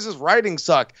 why does this writing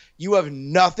suck? You have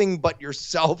nothing but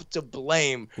yourself to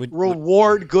blame.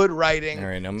 Reward good writing. All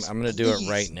right, I'm going to do it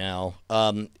right now.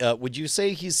 Would you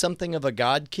say he's something of a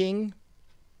god king?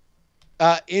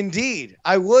 Indeed.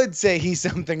 I would say he's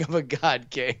something of a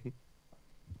god king.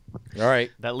 All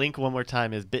right. That link one more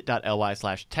time is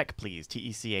bit.ly/techplease,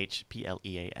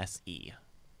 TECHPLEASE.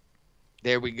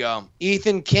 There we go.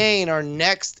 Ethan Kane, our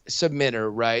next submitter,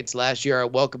 writes, last year I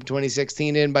welcomed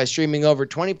 2016 in by streaming over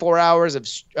 24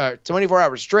 hours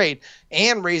straight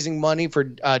and raising money for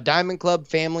Diamond Club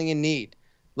Family in Need.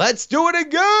 Let's do it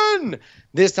again!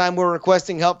 This time we're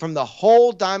requesting help from the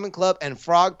whole Diamond Club and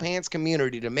Frog Pants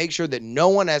community to make sure that no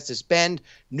one has to spend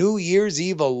New Year's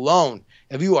Eve alone.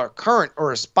 If you are current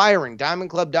or aspiring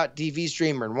DiamondClub.tv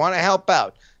streamer and want to help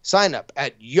out, sign up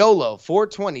at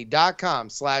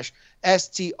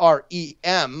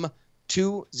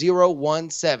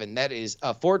YOLO420.com/STREM2017. That is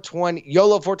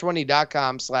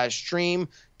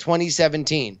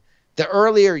YOLO420.com/stream2017. The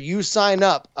earlier you sign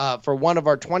up for one of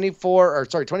our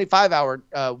 25-hour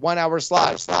 1-hour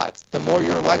slots, the more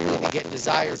you're likely to get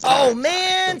desired. Oh,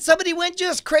 man, somebody went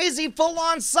just crazy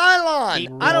full-on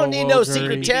Cylon. I don't need no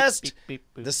secret test. The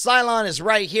Cylon is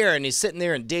right here, and he's sitting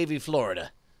there in Davie,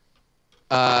 Florida.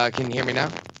 Can you hear me now?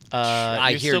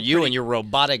 I hear you and your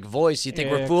robotic voice. You think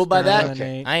we're fooled by that?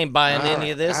 Okay. I ain't buying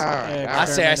any of this.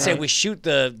 I say we shoot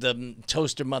the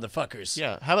toaster motherfuckers.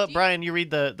 Yeah. How about Brian? You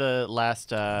read the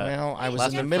last. Well, I was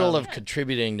in the middle of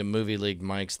contributing to Movie League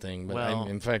Mike's thing, but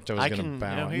in fact I was going to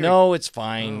bow. No, it's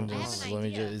fine. It's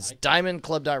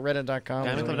diamondclub.reddit.com.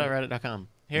 Diamondclub.reddit.com.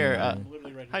 Here.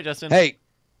 Hi, Justin. Hey,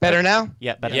 better now?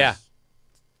 Yeah, better. Yeah.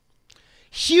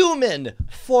 Human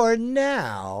for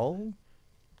now.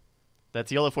 That's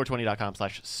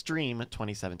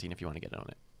YOLO420.com/stream2017 if you want to get on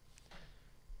it.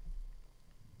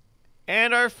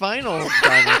 And our final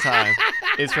Diamond Time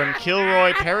is from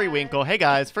Kilroy Periwinkle. Hey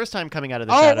guys, first time coming out of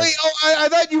the shadows. I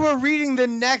thought you were reading the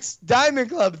next Diamond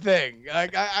Club thing.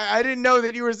 I didn't know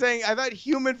that you were saying. I thought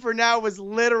human for now was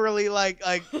literally like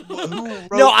who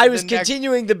wrote No, I was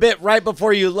continuing the bit right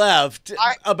before you left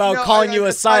about calling you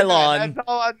a Cylon.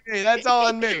 That's all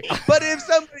on me. But if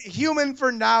somebody human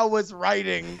for now was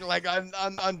writing like on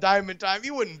Diamond Time,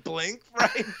 you wouldn't blink,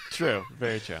 right? True,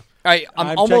 very true. All right,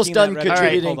 I'm almost done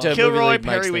contributing to Kilroy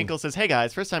Periwinkle says, hey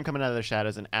guys, first time coming out of the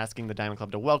shadows and asking the Diamond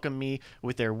Club to welcome me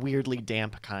with their weirdly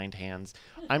damp, kind hands.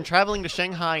 I'm traveling to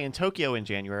Shanghai and Tokyo in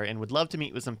January and would love to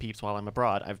meet with some peeps while I'm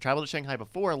abroad. I've traveled to Shanghai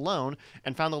before alone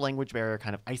and found the language barrier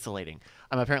kind of isolating.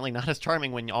 I'm apparently not as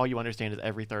charming when all you understand is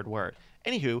every third word.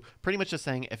 Anywho, pretty much just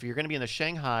saying if you're going to be in the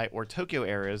Shanghai or Tokyo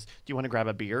areas, do you want to grab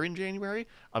a beer in January?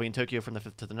 I'll be in Tokyo from the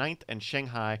 5th to the 9th and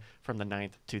Shanghai from the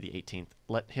 9th to the 18th.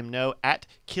 Let him know at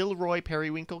Kilroy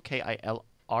Periwinkle,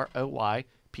 KILROY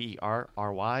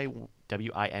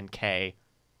PERRYWINK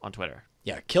on Twitter.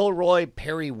 Yeah, Kilroy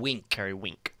Periwink.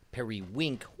 Periwink.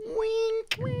 Periwink.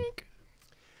 Wink, wink.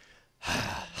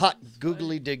 Hot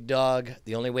googly dig dog.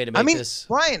 The only way to make this.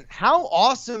 Brian, how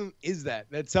awesome is that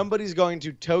somebody's going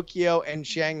to Tokyo and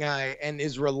Shanghai and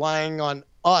is relying on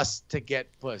us to get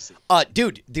pussy?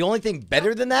 Dude, the only thing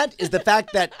better than that is the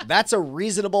fact that that's a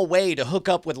reasonable way to hook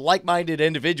up with like-minded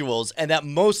individuals, and that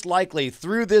most likely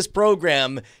through this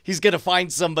program, he's going to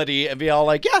find somebody and be all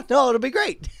like, yeah, no, it'll be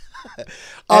great.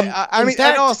 And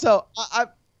also,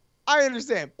 I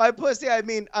understand. By pussy, I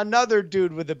mean another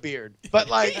dude with a beard. But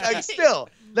like still,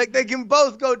 like they can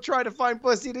both go try to find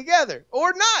pussy together,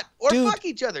 or not, or Dude, fuck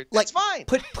each other. That's fine.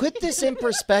 Put this in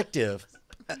perspective.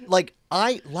 Like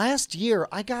last year,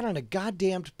 I got on a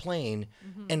goddamn plane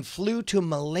and flew to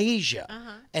Malaysia,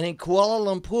 and in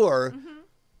Kuala Lumpur,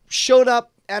 showed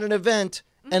up at an event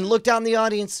and looked down the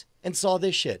audience and saw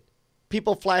this shit.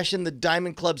 People flashing the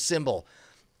Diamond Club symbol.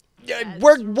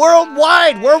 We're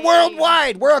worldwide. We're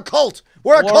worldwide. We're a cult.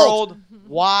 We're a cult.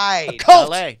 Worldwide. A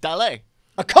cult. Dale.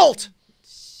 A cult.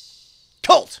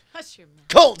 Cult. Hush your mouth.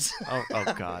 Cult. Oh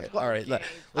God. All right. Let's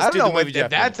I don't do know the movie if draft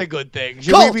that's minute. a good thing.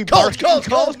 Should Cult, we be cult,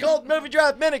 barking cult, movie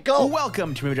draft minute, cult.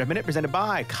 Welcome to Movie Draft Minute, presented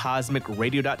by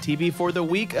CosmicRadio.tv for the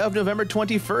week of November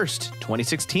 21st,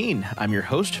 2016. I'm your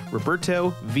host,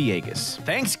 Roberto Villegas.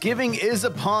 Thanksgiving is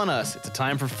upon us. It's a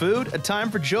time for food, a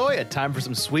time for joy, a time for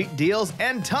some sweet deals,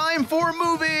 and time for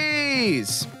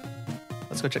movies.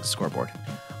 Let's go check the scoreboard.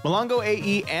 Malongo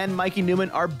AE and Mikey Newman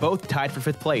are both tied for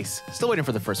 5th place. Still waiting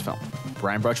for the first film.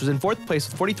 Brian Brush was in 4th place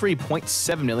with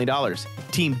 $43.7 million.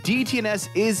 Team DTNS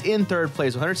is in 3rd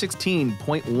place with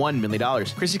 $116.1 million.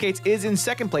 Chrissy Cates is in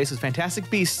 2nd place with Fantastic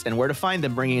Beasts and Where to Find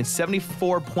Them, bringing in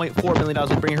 $74.4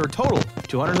 million, bringing her total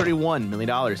to $131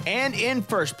 million. And in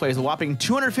 1st place, a whopping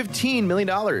 $215 million.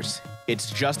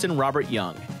 It's Justin Robert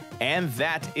Young. And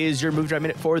that is your Movie Drive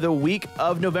Minute for the week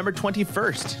of November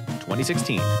 21st,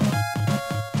 2016.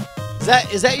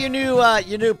 Is that your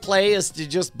new play? Is to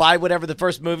just buy whatever the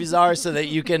first movies are so that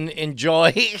you can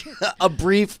enjoy a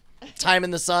brief time in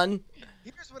the sun?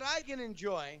 Here's what I can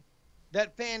enjoy: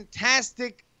 that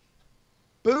Fantastic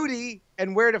Booty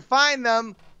and Where to Find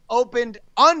Them opened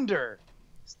under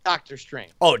Doctor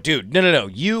Strange. Oh, dude, no.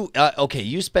 You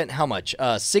you spent how much?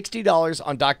 $60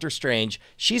 on Doctor Strange.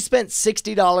 She spent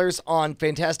 $60 on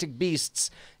Fantastic Beasts.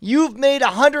 You've made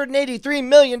 $183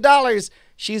 million.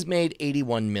 She's made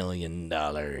 $81 million.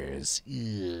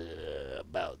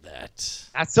 About that.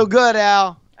 Not so good,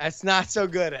 Al. That's not so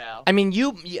good, Al. I mean,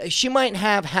 she might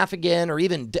have half again, or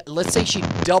even let's say she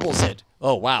doubles it.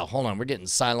 Oh wow, hold on, we're getting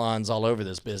Cylons all over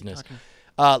this business. Okay.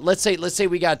 Let's say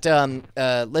we got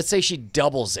let's say she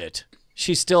doubles it.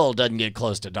 She still doesn't get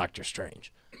close to Doctor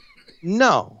Strange.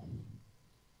 No.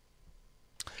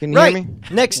 Can you hear me?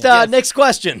 Next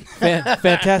question.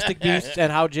 Fantastic Beasts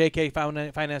and how J.K.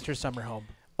 financed her summer home.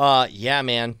 Yeah,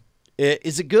 man.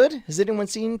 Is it good? Has anyone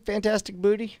seen Fantastic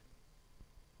Booty?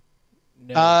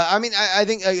 No. I mean, I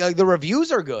think the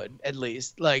reviews are good, at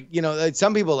least. Like, you know, like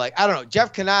some people I don't know.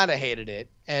 Jeff Kanata hated it,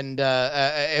 and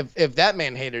if that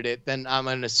man hated it, then I'm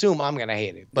gonna assume I'm gonna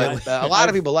hate it. But a lot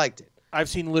of people liked it. I've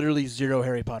seen literally 0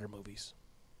 Harry Potter movies.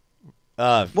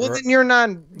 Well, then you're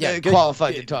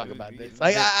qualified to talk about this.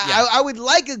 Like, I would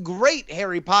like a great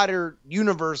Harry Potter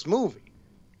universe movie,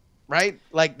 right?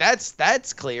 Like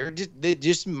that's clear. It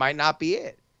just might not be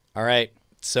it. All right.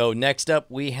 So next up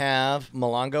we have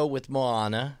Malongo with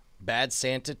Moana, Bad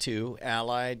Santa 2,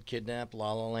 Allied, Kidnap,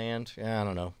 La La Land. I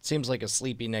don't know. Seems like a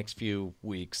sleepy next few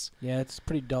weeks. Yeah, it's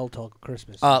pretty dull till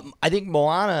Christmas. I think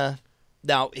Moana.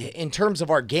 Now, in terms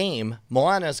of our game,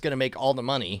 Moana is going to make all the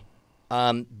money.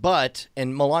 And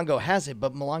Malongo has it,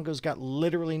 but Malongo's got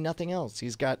literally nothing else.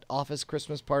 He's got Office,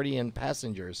 Christmas Party, and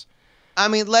Passengers. I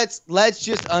mean, let's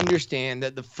just understand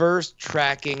that the first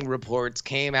tracking reports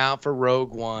came out for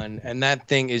Rogue One, and that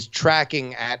thing is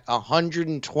tracking at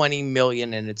 120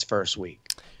 million in its first week.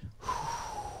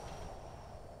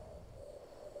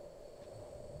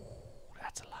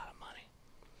 That's a lot of money.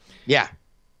 Yeah.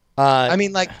 I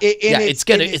mean, like, it's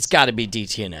got to be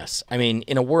DTNS. I mean,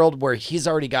 in a world where he's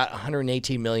already got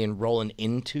 118 million rolling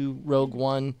into Rogue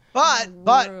One, but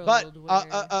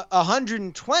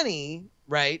 120,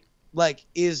 right? Like,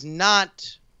 is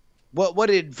not what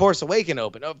did Force Awakens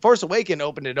open? Force Awakens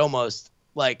opened at almost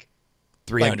like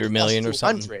 300 million or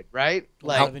something, 200, right?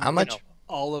 Like how much?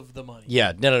 all of the money.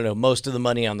 Yeah, no. Most of the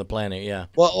money on the planet. Yeah.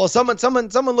 Well, someone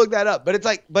look that up.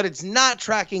 But it's not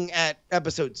tracking at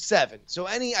episode 7. So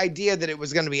any idea that it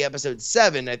was going to be episode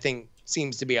 7, I think,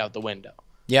 seems to be out the window.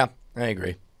 Yeah, I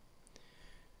agree.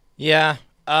 Yeah.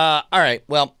 All right.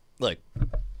 Well, look.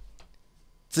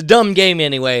 It's a dumb game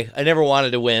anyway. I never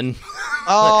wanted to win.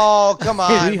 Oh, come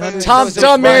on. Tom's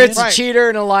dumb, Merritt's a cheater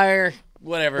and a liar.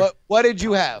 Whatever. What did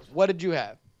you have? What do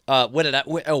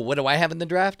I have in the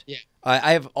draft? Yeah.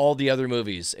 I have all the other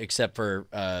movies except for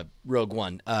Rogue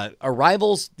One.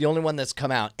 Arrival's the only one that's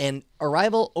come out, and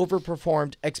Arrival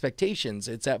overperformed expectations.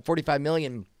 It's at 45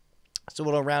 million, so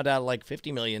it'll round out like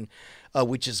 50 million,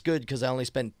 which is good because I only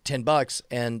spent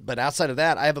 $10. But outside of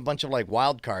that, I have a bunch of like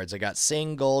wild cards. I got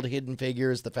Sing, Gold, Hidden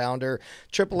Figures, The Founder,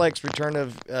 Triple X, Return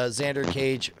of Xander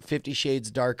Cage, 50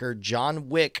 Shades Darker, John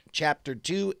Wick, Chapter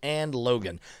 2, and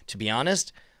Logan. To be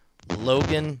honest,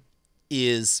 Logan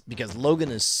is, because Logan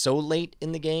is so late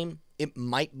in the game, it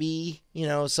might be,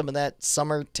 some of that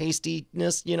summer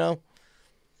tastiness,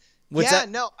 What's that?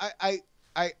 No,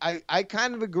 I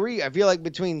kind of agree. I feel like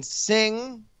between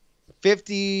Sing,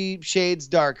 50 Shades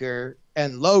Darker,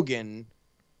 and Logan,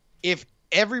 if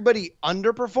everybody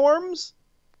underperforms,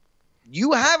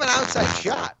 you have an outside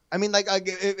shot. I mean, like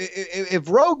if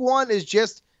Rogue One is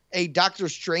just a Doctor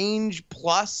Strange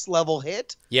plus level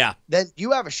hit, yeah, then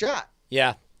you have a shot.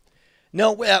 Yeah.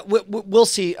 No, we'll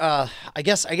see. I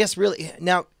guess really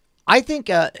now. I think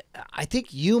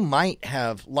you might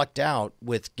have lucked out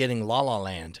with getting La La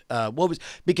Land.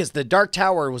 Because the Dark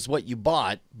Tower was what you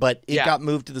bought, but it got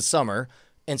moved to the summer,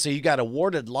 and so you got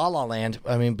awarded La La Land.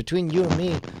 I mean, between you and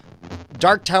me,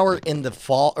 Dark Tower in the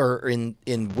fall or in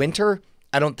winter,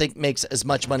 I don't think makes as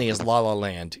much money as La La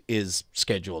Land is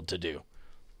scheduled to do.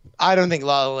 I don't think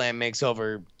La La Land makes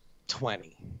over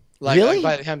 20. Really?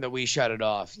 By the time that we shut it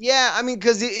off. Yeah, I mean,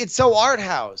 because it's so art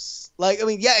house.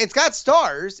 It's got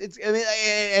stars.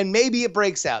 And maybe it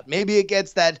breaks out. Maybe it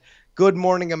gets that Good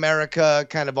Morning America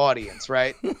kind of audience,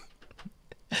 right?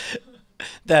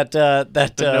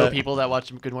 No people that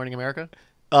watch Good Morning America.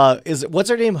 What's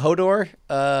her name? Hodor?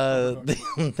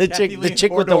 The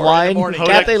chick with the Hodor wine.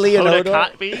 Kathy Lee and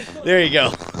Hoda Hodor. There you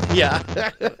go. Yeah.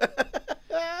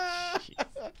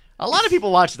 A lot of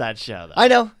people watch that show, though. I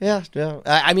know, yeah.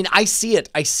 I mean, I see it.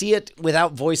 I see it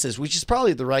without voices, which is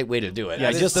probably the right way to do it. Yeah,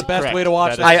 it's the best way to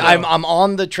watch it. I'm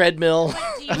on the treadmill,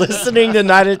 listening to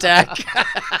Night Attack. Do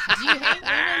you hate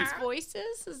women's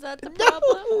voices? Is that the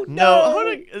problem? No.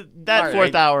 That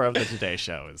fourth hour of the Today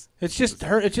Show is. It's just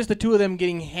her. It's just the two of them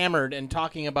getting hammered and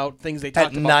talking about things they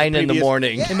talked at about 9 in the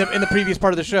morning in the previous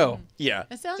part of the show. Yeah.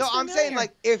 That sounds So familiar. I'm saying,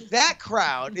 like, if that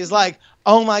crowd is like,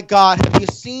 oh my God, have you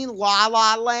seen La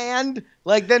La Land?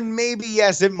 Like, then maybe,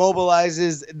 yes, it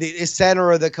mobilizes the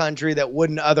center of the country that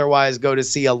wouldn't otherwise go to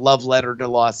see a love letter to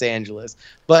Los Angeles.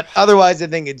 But otherwise, I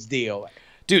think it's DOA.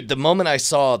 Dude, the moment I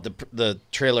saw the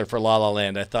trailer for La La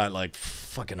Land, I thought, like,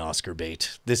 fucking Oscar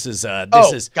bait. This is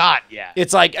God, yeah.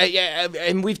 It's like,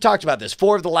 and we've talked about this.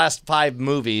 4 of the last 5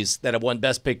 movies that have won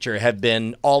Best Picture have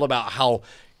been all about how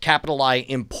capital I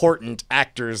important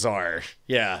actors are.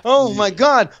 Yeah. Oh my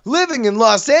God, living in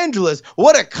Los Angeles.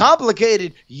 What a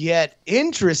complicated yet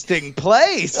interesting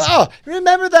place. Oh,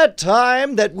 remember that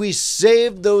time that we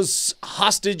saved those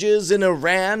hostages in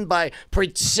Iran by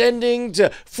pretending to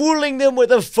fooling them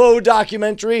with a faux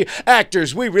documentary?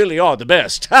 Actors, we really are the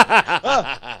best.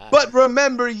 But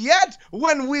remember yet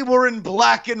when we were in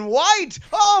black and white?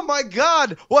 Oh my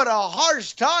God, what a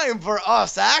harsh time for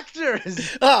us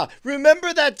actors.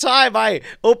 Remember that time I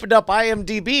opened up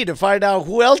IMDb to find out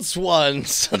who else won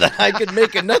so that I could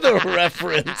make another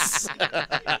reference.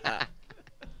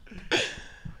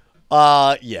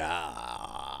 Yeah.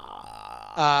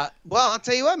 Well, I'll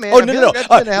tell you what, man. Oh,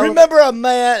 no. Remember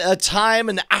a time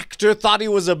an actor thought he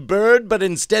was a bird, but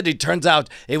instead it turns out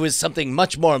it was something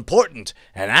much more important.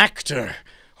 An actor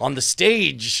on the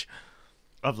stage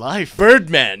of life.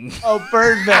 Birdman. Oh,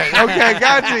 Birdman. Okay,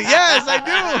 gotcha. Yes, I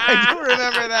do. I do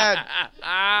remember that.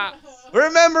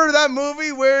 Remember that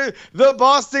movie where the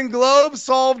Boston Globe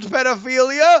solved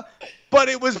pedophilia, but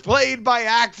it was played by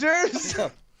actors?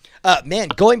 Man,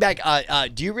 going back,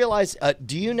 do you realize,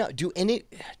 do any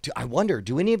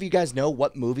of you guys know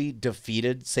what movie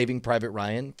defeated Saving Private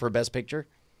Ryan for Best Picture?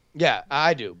 Yeah,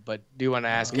 I do, but do you want to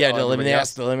ask? Yeah, no, let me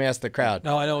ask the crowd.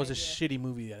 No, I know it was a shitty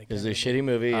movie. It was a shitty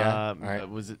movie, yeah. All right.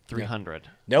 Was it 300?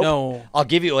 Nope. No. I'll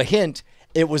give you a hint.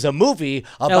 It was a movie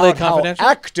about how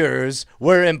actors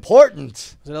were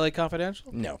important. Was it LA Confidential?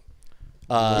 No.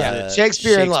 Yeah,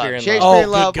 Shakespeare in Love. Shakespeare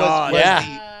in Love was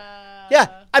yeah.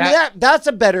 I mean, that's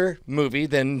a better movie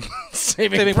than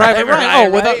Saving Private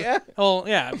Ryan. right? Oh,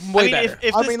 yeah, way better.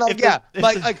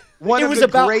 Like one of the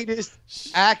greatest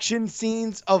action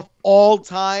scenes of all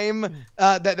time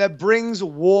that brings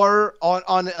war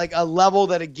on like a level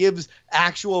that it gives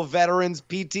actual veterans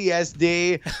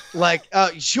PTSD. Like,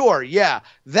 sure, yeah,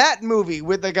 that movie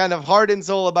with the kind of heart and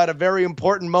soul about a very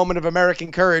important moment of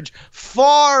American courage,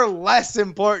 far less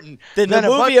important than the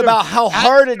movie about how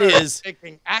hard it is.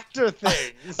 Actor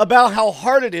things. About how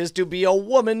hard it is to be a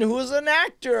woman who is an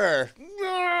actor.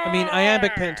 I mean,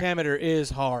 iambic pentameter is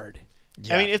hard.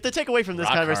 Yeah. I mean, if the takeaway from this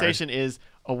conversation is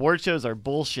award shows are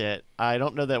bullshit, I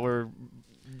don't know that we're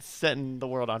setting the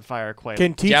world on fire quite.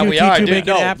 Can T2, yeah, we are. T2 Dude, make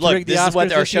an no, app to look, rig the this is what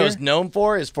Oscars our this show's year? known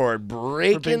for, is for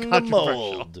breaking the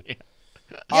mold.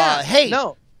 Yeah. Hey.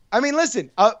 No. I mean,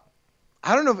 listen, I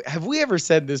don't know. Have we ever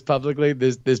said this publicly,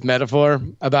 this metaphor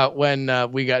about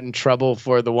when we got in trouble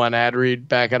for the one ad read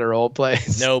back at our old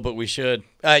place? No, but we should.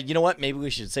 You know what? Maybe we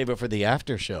should save it for the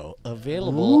after show.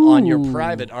 Available on your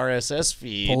private RSS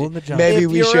feed. Maybe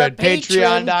we should.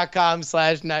 Patreon.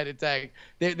 Patreon.com/Night Attack.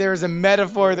 There's a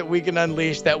metaphor that we can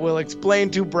unleash that will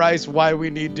explain to Bryce why we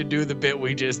need to do the bit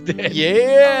we just did.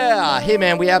 Yeah. Hey,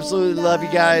 man, we absolutely love you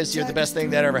guys. You're the best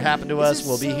thing that ever happened to us.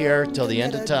 We'll be here till the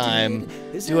end of time.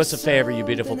 Do us a favor, you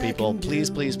beautiful people. Please,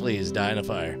 please, please, die in a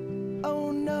fire.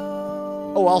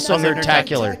 Oh, also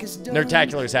Nerdtacular.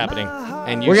 Nerdtacular is happening.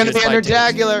 And we're going to be at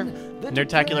Nerdtacular.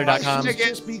 Nerdtacular.com.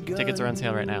 Tickets are on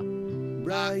sale right now.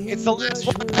 It's the last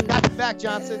one. I got the back,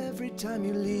 Johnson. Every time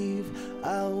you leave,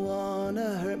 I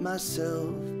wanna hurt myself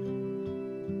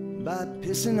by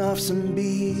pissing off some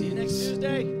bees. See you next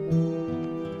Tuesday.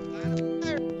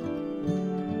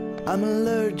 I'm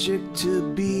allergic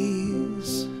to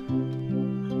bees.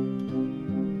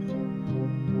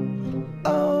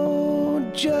 Oh,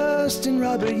 Justin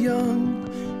Robert Young,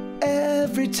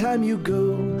 every time you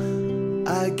go,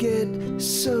 I get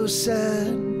so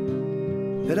sad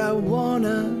that I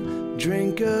wanna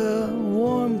drink a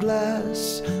warm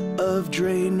glass of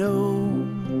Drano.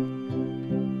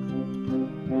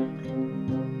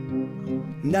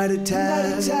 Night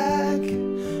attack,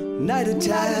 night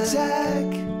attack,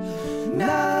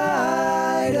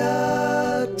 night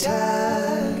attack,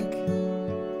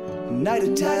 night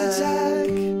attack,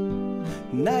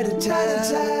 night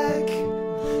attack,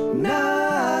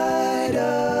 night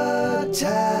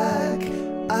attack.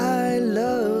 I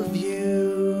love you.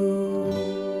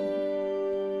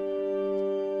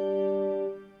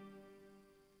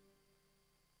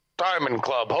 Diamond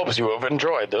Club hopes you have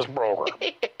enjoyed this program.